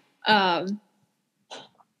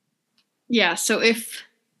 Yeah, so if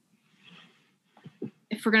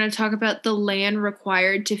we're going to talk about the land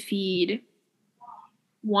required to feed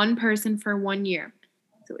one person for 1 year.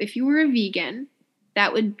 So if you were a vegan,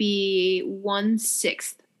 that would be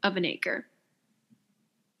 1/6 of an acre.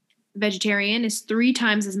 Vegetarian is 3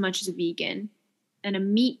 times as much as a vegan, and a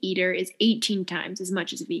meat eater is 18 times as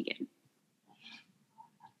much as a vegan.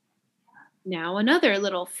 Now, another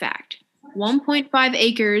little fact. 1.5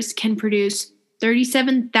 acres can produce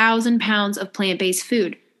 37,000 pounds of plant-based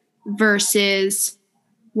food versus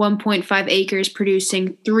 1.5 acres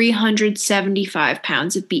producing 375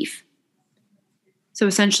 pounds of beef. So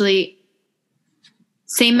essentially,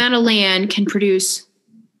 same amount of land can produce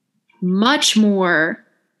much more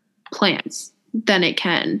plants than it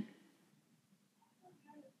can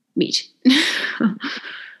meat.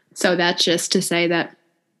 So that's just to say that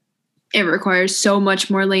it requires so much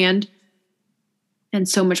more land and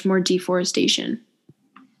so much more deforestation.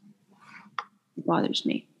 It bothers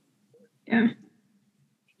me. Yeah.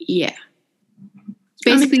 Yeah.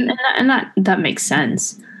 Basically, and that makes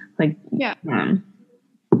sense. Like, yeah.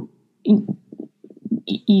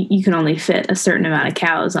 You can only fit a certain amount of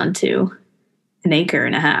cows onto an acre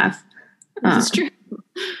and a half. This is true.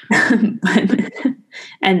 But,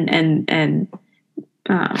 and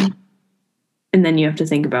then you have to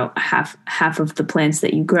think about half of the plants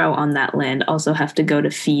that you grow on that land also have to go to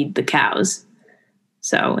feed the cows.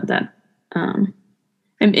 So that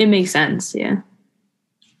it makes sense. Yeah.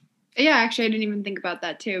 Yeah, actually, I didn't even think about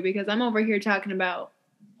that too, because I'm over here talking about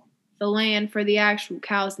the land for the actual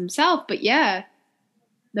cows themselves. But yeah,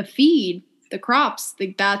 the feed, the crops,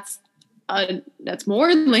 like that's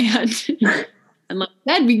more land. And like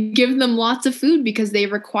I said, we give them lots of food because they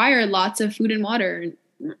require lots of food and water.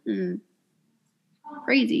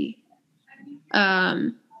 Crazy.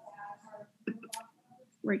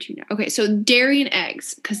 Where to now? Okay, so dairy and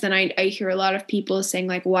eggs, because then I hear a lot of people saying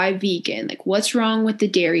like, why vegan? Like, what's wrong with the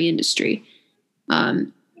dairy industry?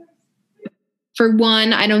 For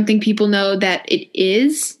one, I don't think people know that it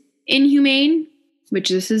is inhumane, which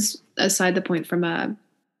this is aside the point from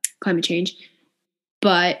climate change.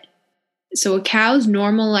 But so a cow's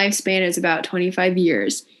normal lifespan is about 25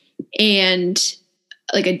 years. And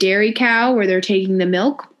like a dairy cow where they're taking the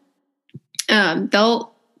milk,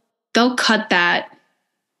 they'll cut that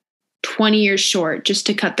 20 years short just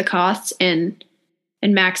to cut the costs and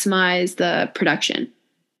maximize the production.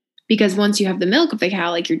 Because once you have the milk of the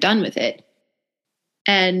cow, like you're done with it.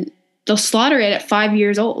 And they'll slaughter it at 5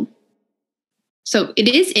 years old. So it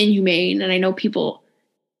is inhumane, and I know people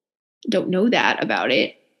don't know that about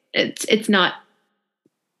it. It's not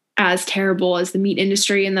as terrible as the meat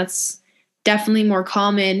industry, and that's definitely more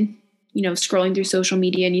common, scrolling through social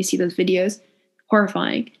media and you see those videos.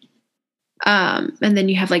 Horrifying. And then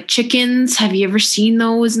you have like chickens. Have you ever seen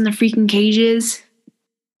those in the freaking cages?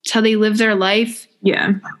 It's how they live their life.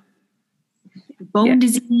 Yeah. Bone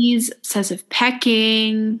disease, obsessive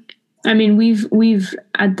pecking. I mean, we've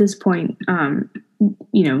at this point,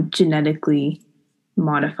 genetically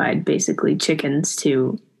modified basically chickens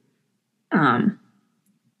to,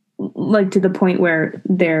 like to the point where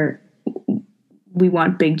we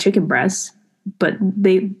want big chicken breasts, but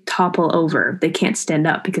they topple over. They can't stand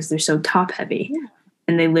up because they're so top heavy,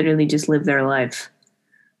 and they literally just live their life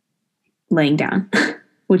laying down,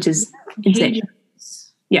 which is insane.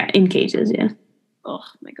 Cages. Yeah, in cages. Yeah. Oh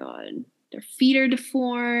my God, their feet are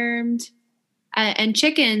deformed. And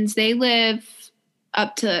chickens, they live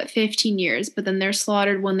up to 15 years, but then they're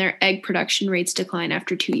slaughtered when their egg production rates decline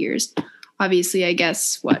after 2 years. Obviously, I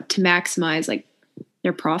guess to maximize like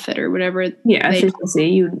their profit or whatever. Yeah, efficiency.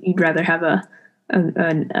 You'd rather have a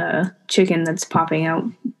chicken that's popping out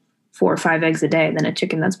 4 or 5 eggs a day than a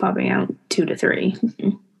chicken that's popping out 2 to 3,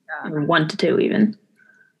 or 1 to 2 even.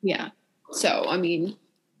 Yeah. So I mean,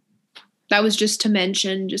 that was just to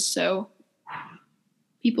mention, just so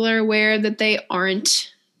people are aware that they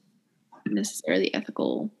aren't necessarily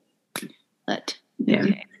ethical. But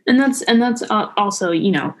okay. And that's also,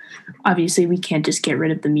 obviously we can't just get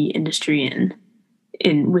rid of the meat industry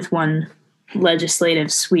in with one legislative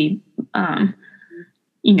sweep.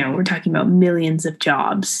 We're talking about millions of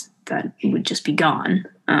jobs that would just be gone.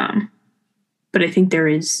 But I think there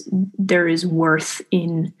is worth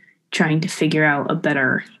in trying to figure out a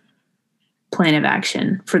better plan of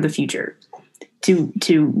action for the future to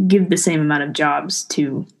give the same amount of jobs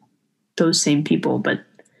to those same people, but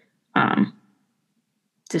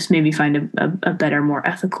just maybe find a better, more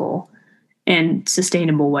ethical and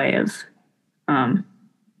sustainable way of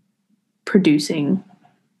producing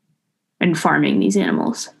and farming these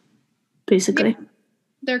animals, basically. Yeah.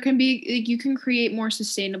 There can be, you can create more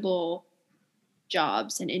sustainable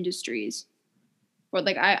jobs and industries. Or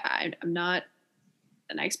like I'm not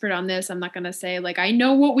an expert on this. I'm not going to say like I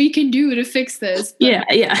know what we can do to fix this. Yeah.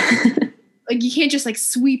 like you can't just like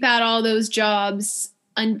sweep out all those jobs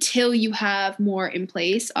until you have more in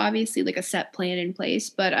place, obviously, like a set plan in place.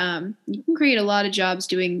 But you can create a lot of jobs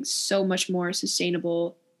doing so much more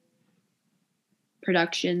sustainable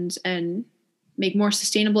productions and make more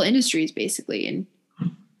sustainable industries, basically, and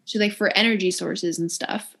so like for energy sources and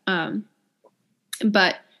stuff.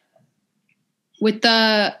 But with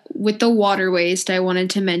the water waste, I wanted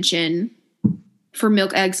to mention for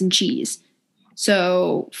milk, eggs, and cheese.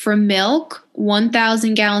 So for milk,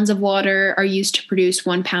 1,000 gallons of water are used to produce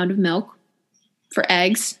 1 pound of milk. For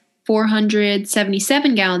eggs,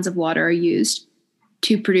 477 gallons of water are used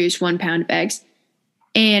to produce 1 pound of eggs.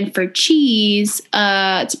 And for cheese,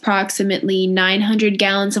 it's approximately 900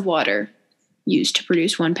 gallons of water used to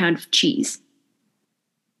produce 1 pound of cheese.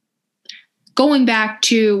 Going back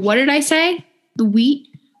to, what did I say? The wheat.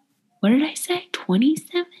 What did I say?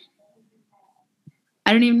 27?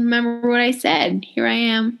 I don't even remember what I said. Here I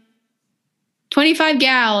am. 25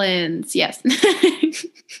 gallons. Yes.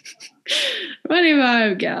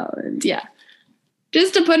 25 gallons. Yeah.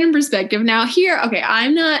 Just to put in perspective. Now here, okay,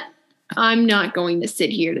 I'm not going to sit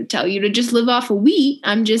here to tell you to just live off of wheat.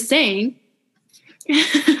 I'm just saying.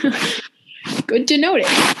 Good to notice.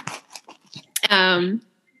 And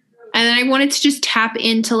then I wanted to just tap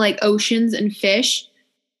into like oceans and fish.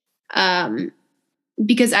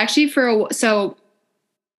 Because actually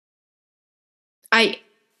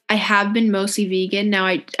I have been mostly vegan. Now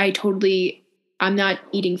I'm not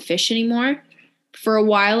eating fish anymore. For a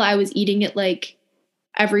while I was eating it like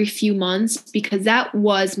every few months because that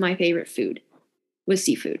was my favorite food, was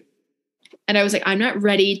seafood. And I was like, I'm not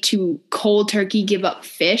ready to cold turkey give up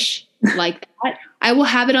fish like that. I will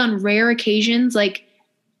have it on rare occasions. Like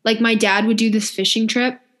my dad would do this fishing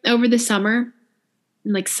trip over the summer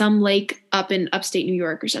in like some lake up in upstate New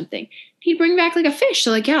York or something. He'd bring back like a fish.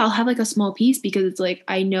 So like, yeah, I'll have like a small piece because it's like,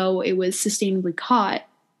 I know it was sustainably caught.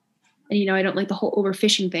 And, you know, I don't like the whole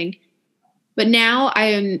overfishing thing. But now I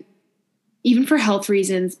am, even for health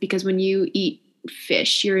reasons, because when you eat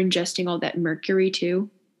fish, you're ingesting all that mercury too.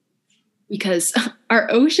 Because our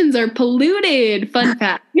oceans are polluted. Fun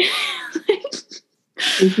fact.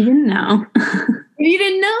 If you didn't know. You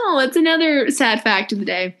didn't know. That's another sad fact of the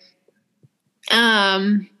day.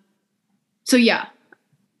 So yeah,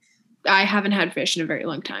 I haven't had fish in a very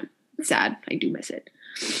long time. It's sad. I do miss it.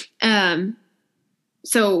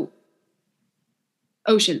 So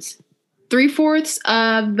oceans. 3/4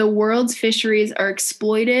 of the world's fisheries are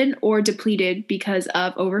exploited or depleted because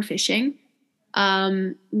of overfishing.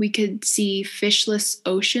 We could see fishless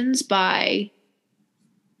oceans by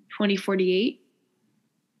 2048,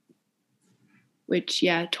 which,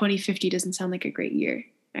 yeah, 2050 doesn't sound like a great year,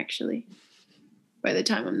 actually, by the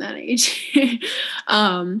time I'm that age.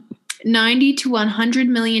 90 to 100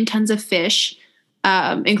 million tons of fish,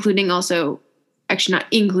 including also, actually not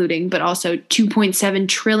including, but also 2.7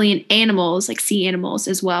 trillion animals, like sea animals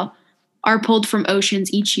as well, are pulled from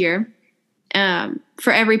oceans each year.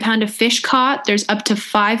 For every pound of fish caught, there's up to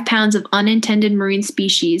 5 pounds of unintended marine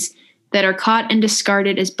species that are caught and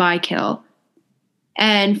discarded as bykill.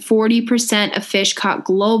 And 40% of fish caught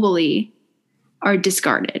globally are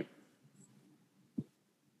discarded.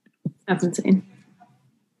 That's insane.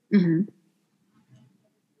 Mm-hmm.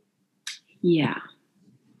 Yeah.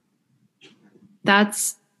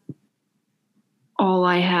 That's all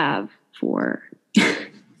I have for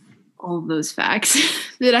all of those facts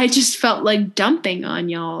that I just felt like dumping on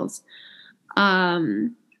y'all's.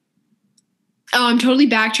 I'm totally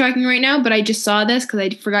backtracking right now, but I just saw this because I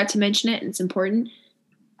forgot to mention it and it's important.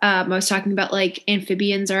 I was talking about like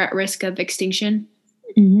amphibians are at risk of extinction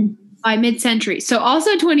by mid-century. So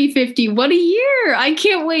also 2050, what a year. I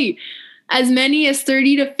can't wait. As many as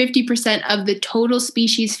 30 to 50% of the total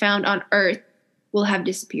species found on Earth will have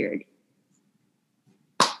disappeared.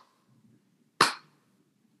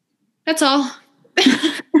 That's all.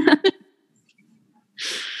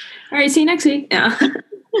 All right, see you next week. Yeah.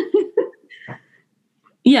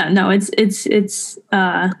 Yeah, no, it's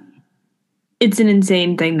an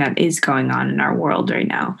insane thing that is going on in our world right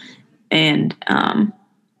now. And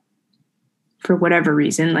for whatever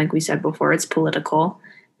reason, like we said before, it's political.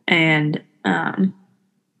 And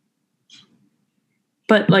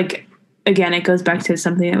but like again, it goes back to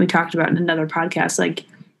something that we talked about in another podcast. Like,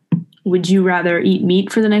 would you rather eat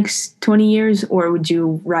meat for the next 20 years, or would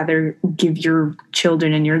you rather give your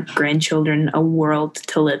children and your grandchildren a world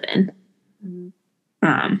to live in?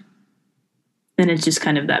 And it's just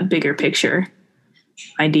kind of that bigger picture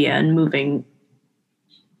idea and moving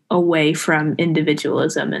away from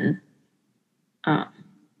individualism and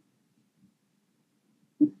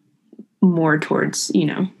more towards,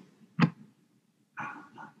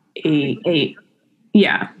 a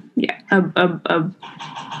yeah,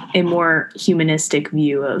 a more humanistic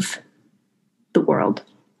view of the world.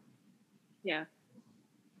 Yeah.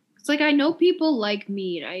 It's like, I know people like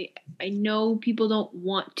meat. I know people don't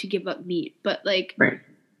want to give up meat, but like, Right.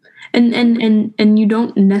 And you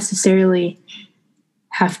don't necessarily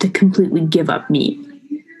have to completely give up meat.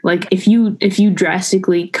 Like if you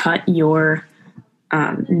drastically cut your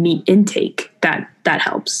meat intake, that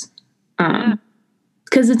helps.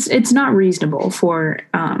 Because it's not reasonable for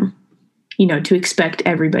to expect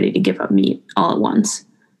everybody to give up meat all at once.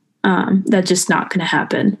 That's just not going to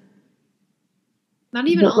happen. Not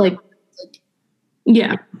even but, all like,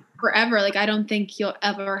 yeah, forever. Like, I don't think you're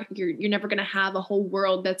never going to have a whole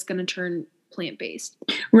world that's going to turn plant-based.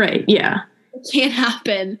 Right. Yeah. It can't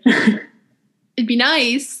happen. It'd be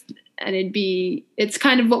nice, and it's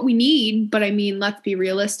kind of what we need. But I mean, let's be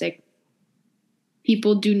realistic.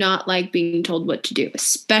 People do not like being told what to do,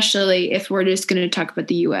 especially if we're just going to talk about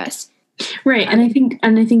the U.S. Right. And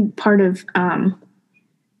I think part of,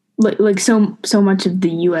 like so much of the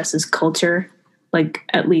U.S.'s culture, like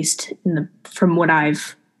at least from what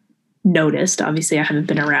I've noticed, obviously I haven't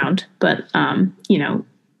been around, but from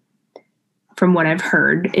what I've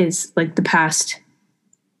heard is like the past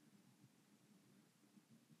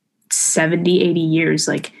 70, 80 years,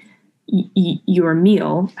 like your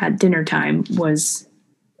meal at dinner time was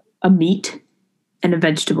a meat and a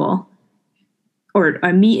vegetable, or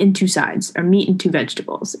a meat and two sides, or meat and two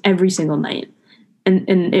vegetables every single night.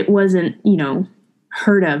 And it wasn't,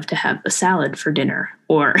 heard of to have a salad for dinner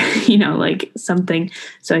or, like something.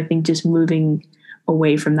 So I think just moving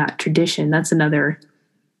away from that tradition, that's another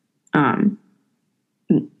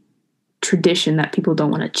tradition that people don't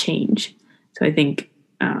want to change. So I think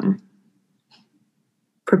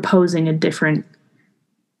proposing a different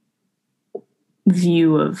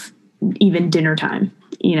view of even dinner time,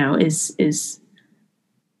 is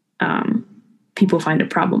people find a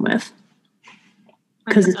problem with,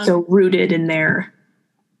 because it's so rooted in their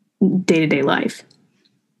day-to-day life.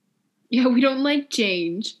 Yeah, we don't like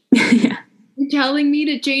change. Yeah. You're telling me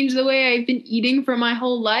to change the way I've been eating for my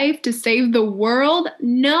whole life to save the world?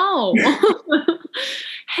 No.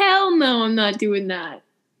 Hell no, I'm not doing that.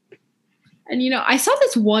 And I saw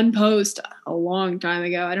this one post a long time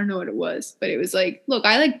ago. I don't know what it was, but it was like, look,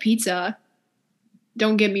 I like pizza.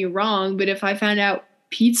 Don't get me wrong, but if I found out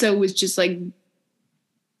pizza was just like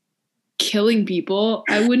killing people,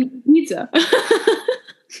 I wouldn't eat pizza.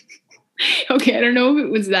 Okay, I don't know if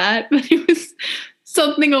it was that, but it was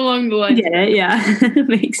something along the lines. Yeah, yeah.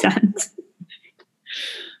 Makes sense.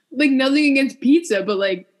 Like, nothing against pizza, but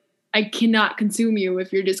like, I cannot consume you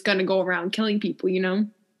if you're just gonna go around killing people,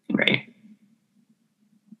 Right.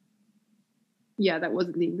 Yeah, that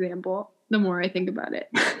wasn't the example. The more I think about it.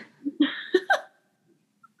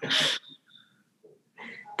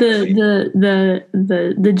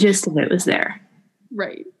 The gist of it was there.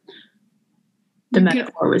 Right. The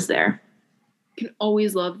metaphor was there. You can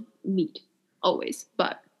always love meat. Always.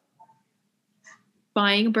 But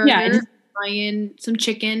buying a burger, buying some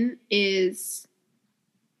chicken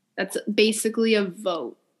that's basically a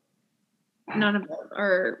vote. Not a vote,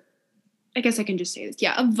 or I guess I can just say this.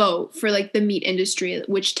 Yeah, a vote for like the meat industry,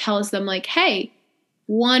 which tells them like, hey,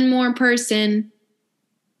 one more person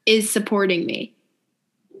is supporting me.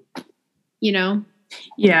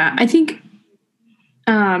 Yeah, I think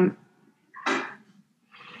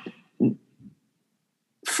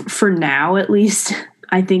for now, at least,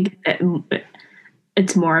 I think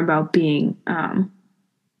it's more about being,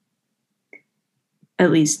 at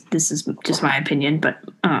least this is just my opinion, but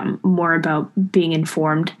more about being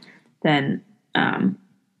informed than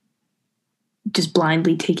just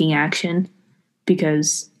blindly taking action,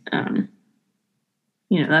 because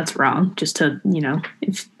that's wrong. Just to,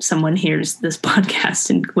 if someone hears this podcast,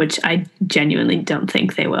 and which I genuinely don't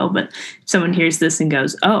think they will, but if someone hears this and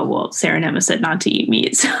goes, oh, well, Sarah and Emma said not to eat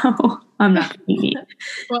meat, so I'm not going to eat meat.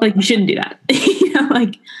 Well, like, you shouldn't do that.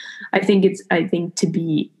 Like, I think to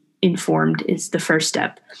be informed is the first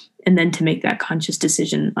step. And then to make that conscious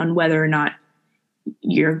decision on whether or not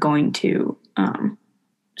you're going to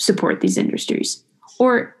support these industries.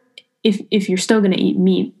 Or if you're still going to eat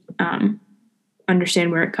meat,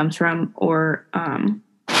 understand where it comes from, or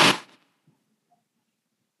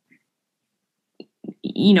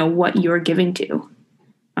what you're giving to.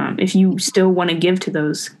 If you still want to give to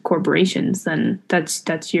those corporations, then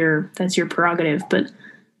that's your prerogative, but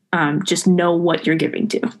just know what you're giving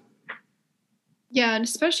to. Yeah, and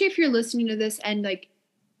especially if you're listening to this and like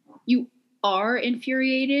you are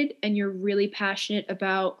infuriated and you're really passionate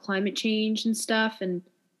about climate change and stuff and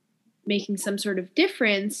making some sort of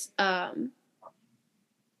difference,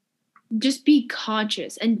 just be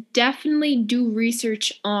conscious and definitely do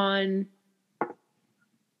research on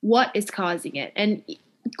what is causing it and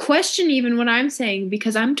question even what I'm saying,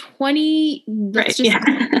 because I'm 20. Let's just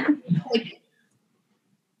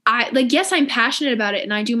yes, I'm passionate about it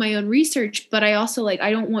and I do my own research, but I also I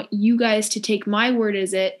don't want you guys to take my word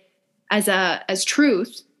as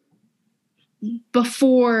truth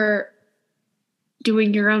before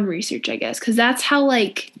doing your own research, I guess, because that's how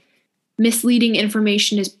misleading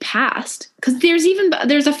information is passed. Because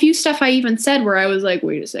there's a few stuff I even said where I was like,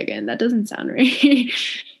 wait a second, that doesn't sound right.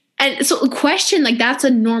 And so question, that's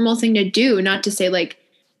a normal thing to do, not to say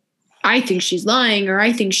I think she's lying or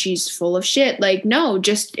I think she's full of shit. No,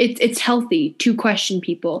 just it's healthy to question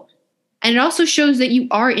people. And it also shows that you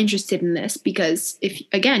are interested in this, because if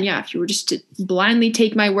you were just to blindly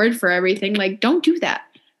take my word for everything, don't do that.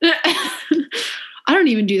 I don't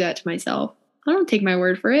even do that to myself. I don't take my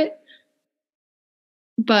word for it.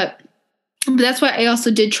 But that's why I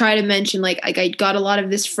also did try to mention, I got a lot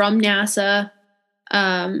of this from NASA,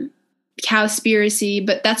 Cowspiracy,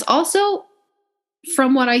 but that's also,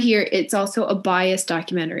 from what I hear, it's also a biased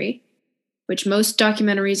documentary, which most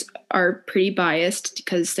documentaries are pretty biased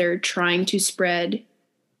because they're trying to spread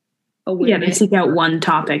awareness. Yeah, they seek out one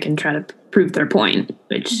topic and try to prove their point,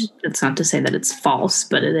 which it's not to say that it's false,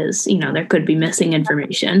 but it is, there could be missing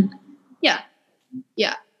information. Yeah.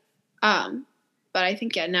 Yeah. But I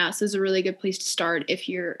think, NASA is a really good place to start if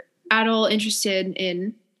you're at all interested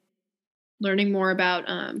in learning more about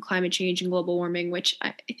climate change and global warming, which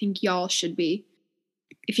I think y'all should be.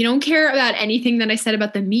 If you don't care about anything that I said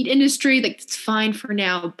about the meat industry, it's fine for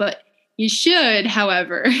now, but you should,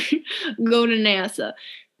 however, go to NASA.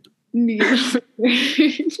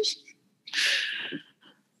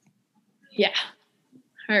 Yeah.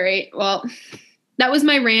 All right. Well, that was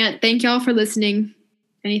my rant. Thank y'all for listening.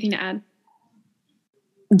 Anything to add?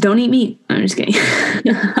 Don't eat meat. I'm just kidding.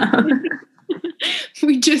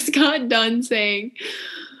 We just got done saying,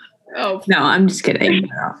 oh. No, I'm just kidding.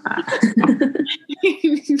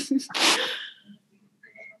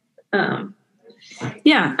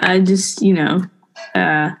 Yeah, I just, stay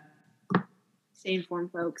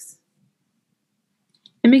informed, folks.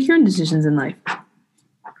 And make your own decisions in life.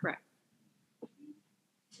 Correct.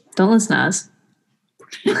 Don't listen to us.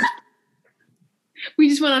 We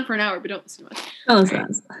just went on for an hour, but don't listen to us. Don't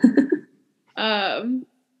listen to us.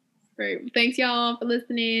 Great. Thanks, y'all, for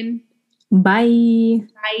listening. Bye.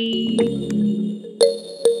 Bye.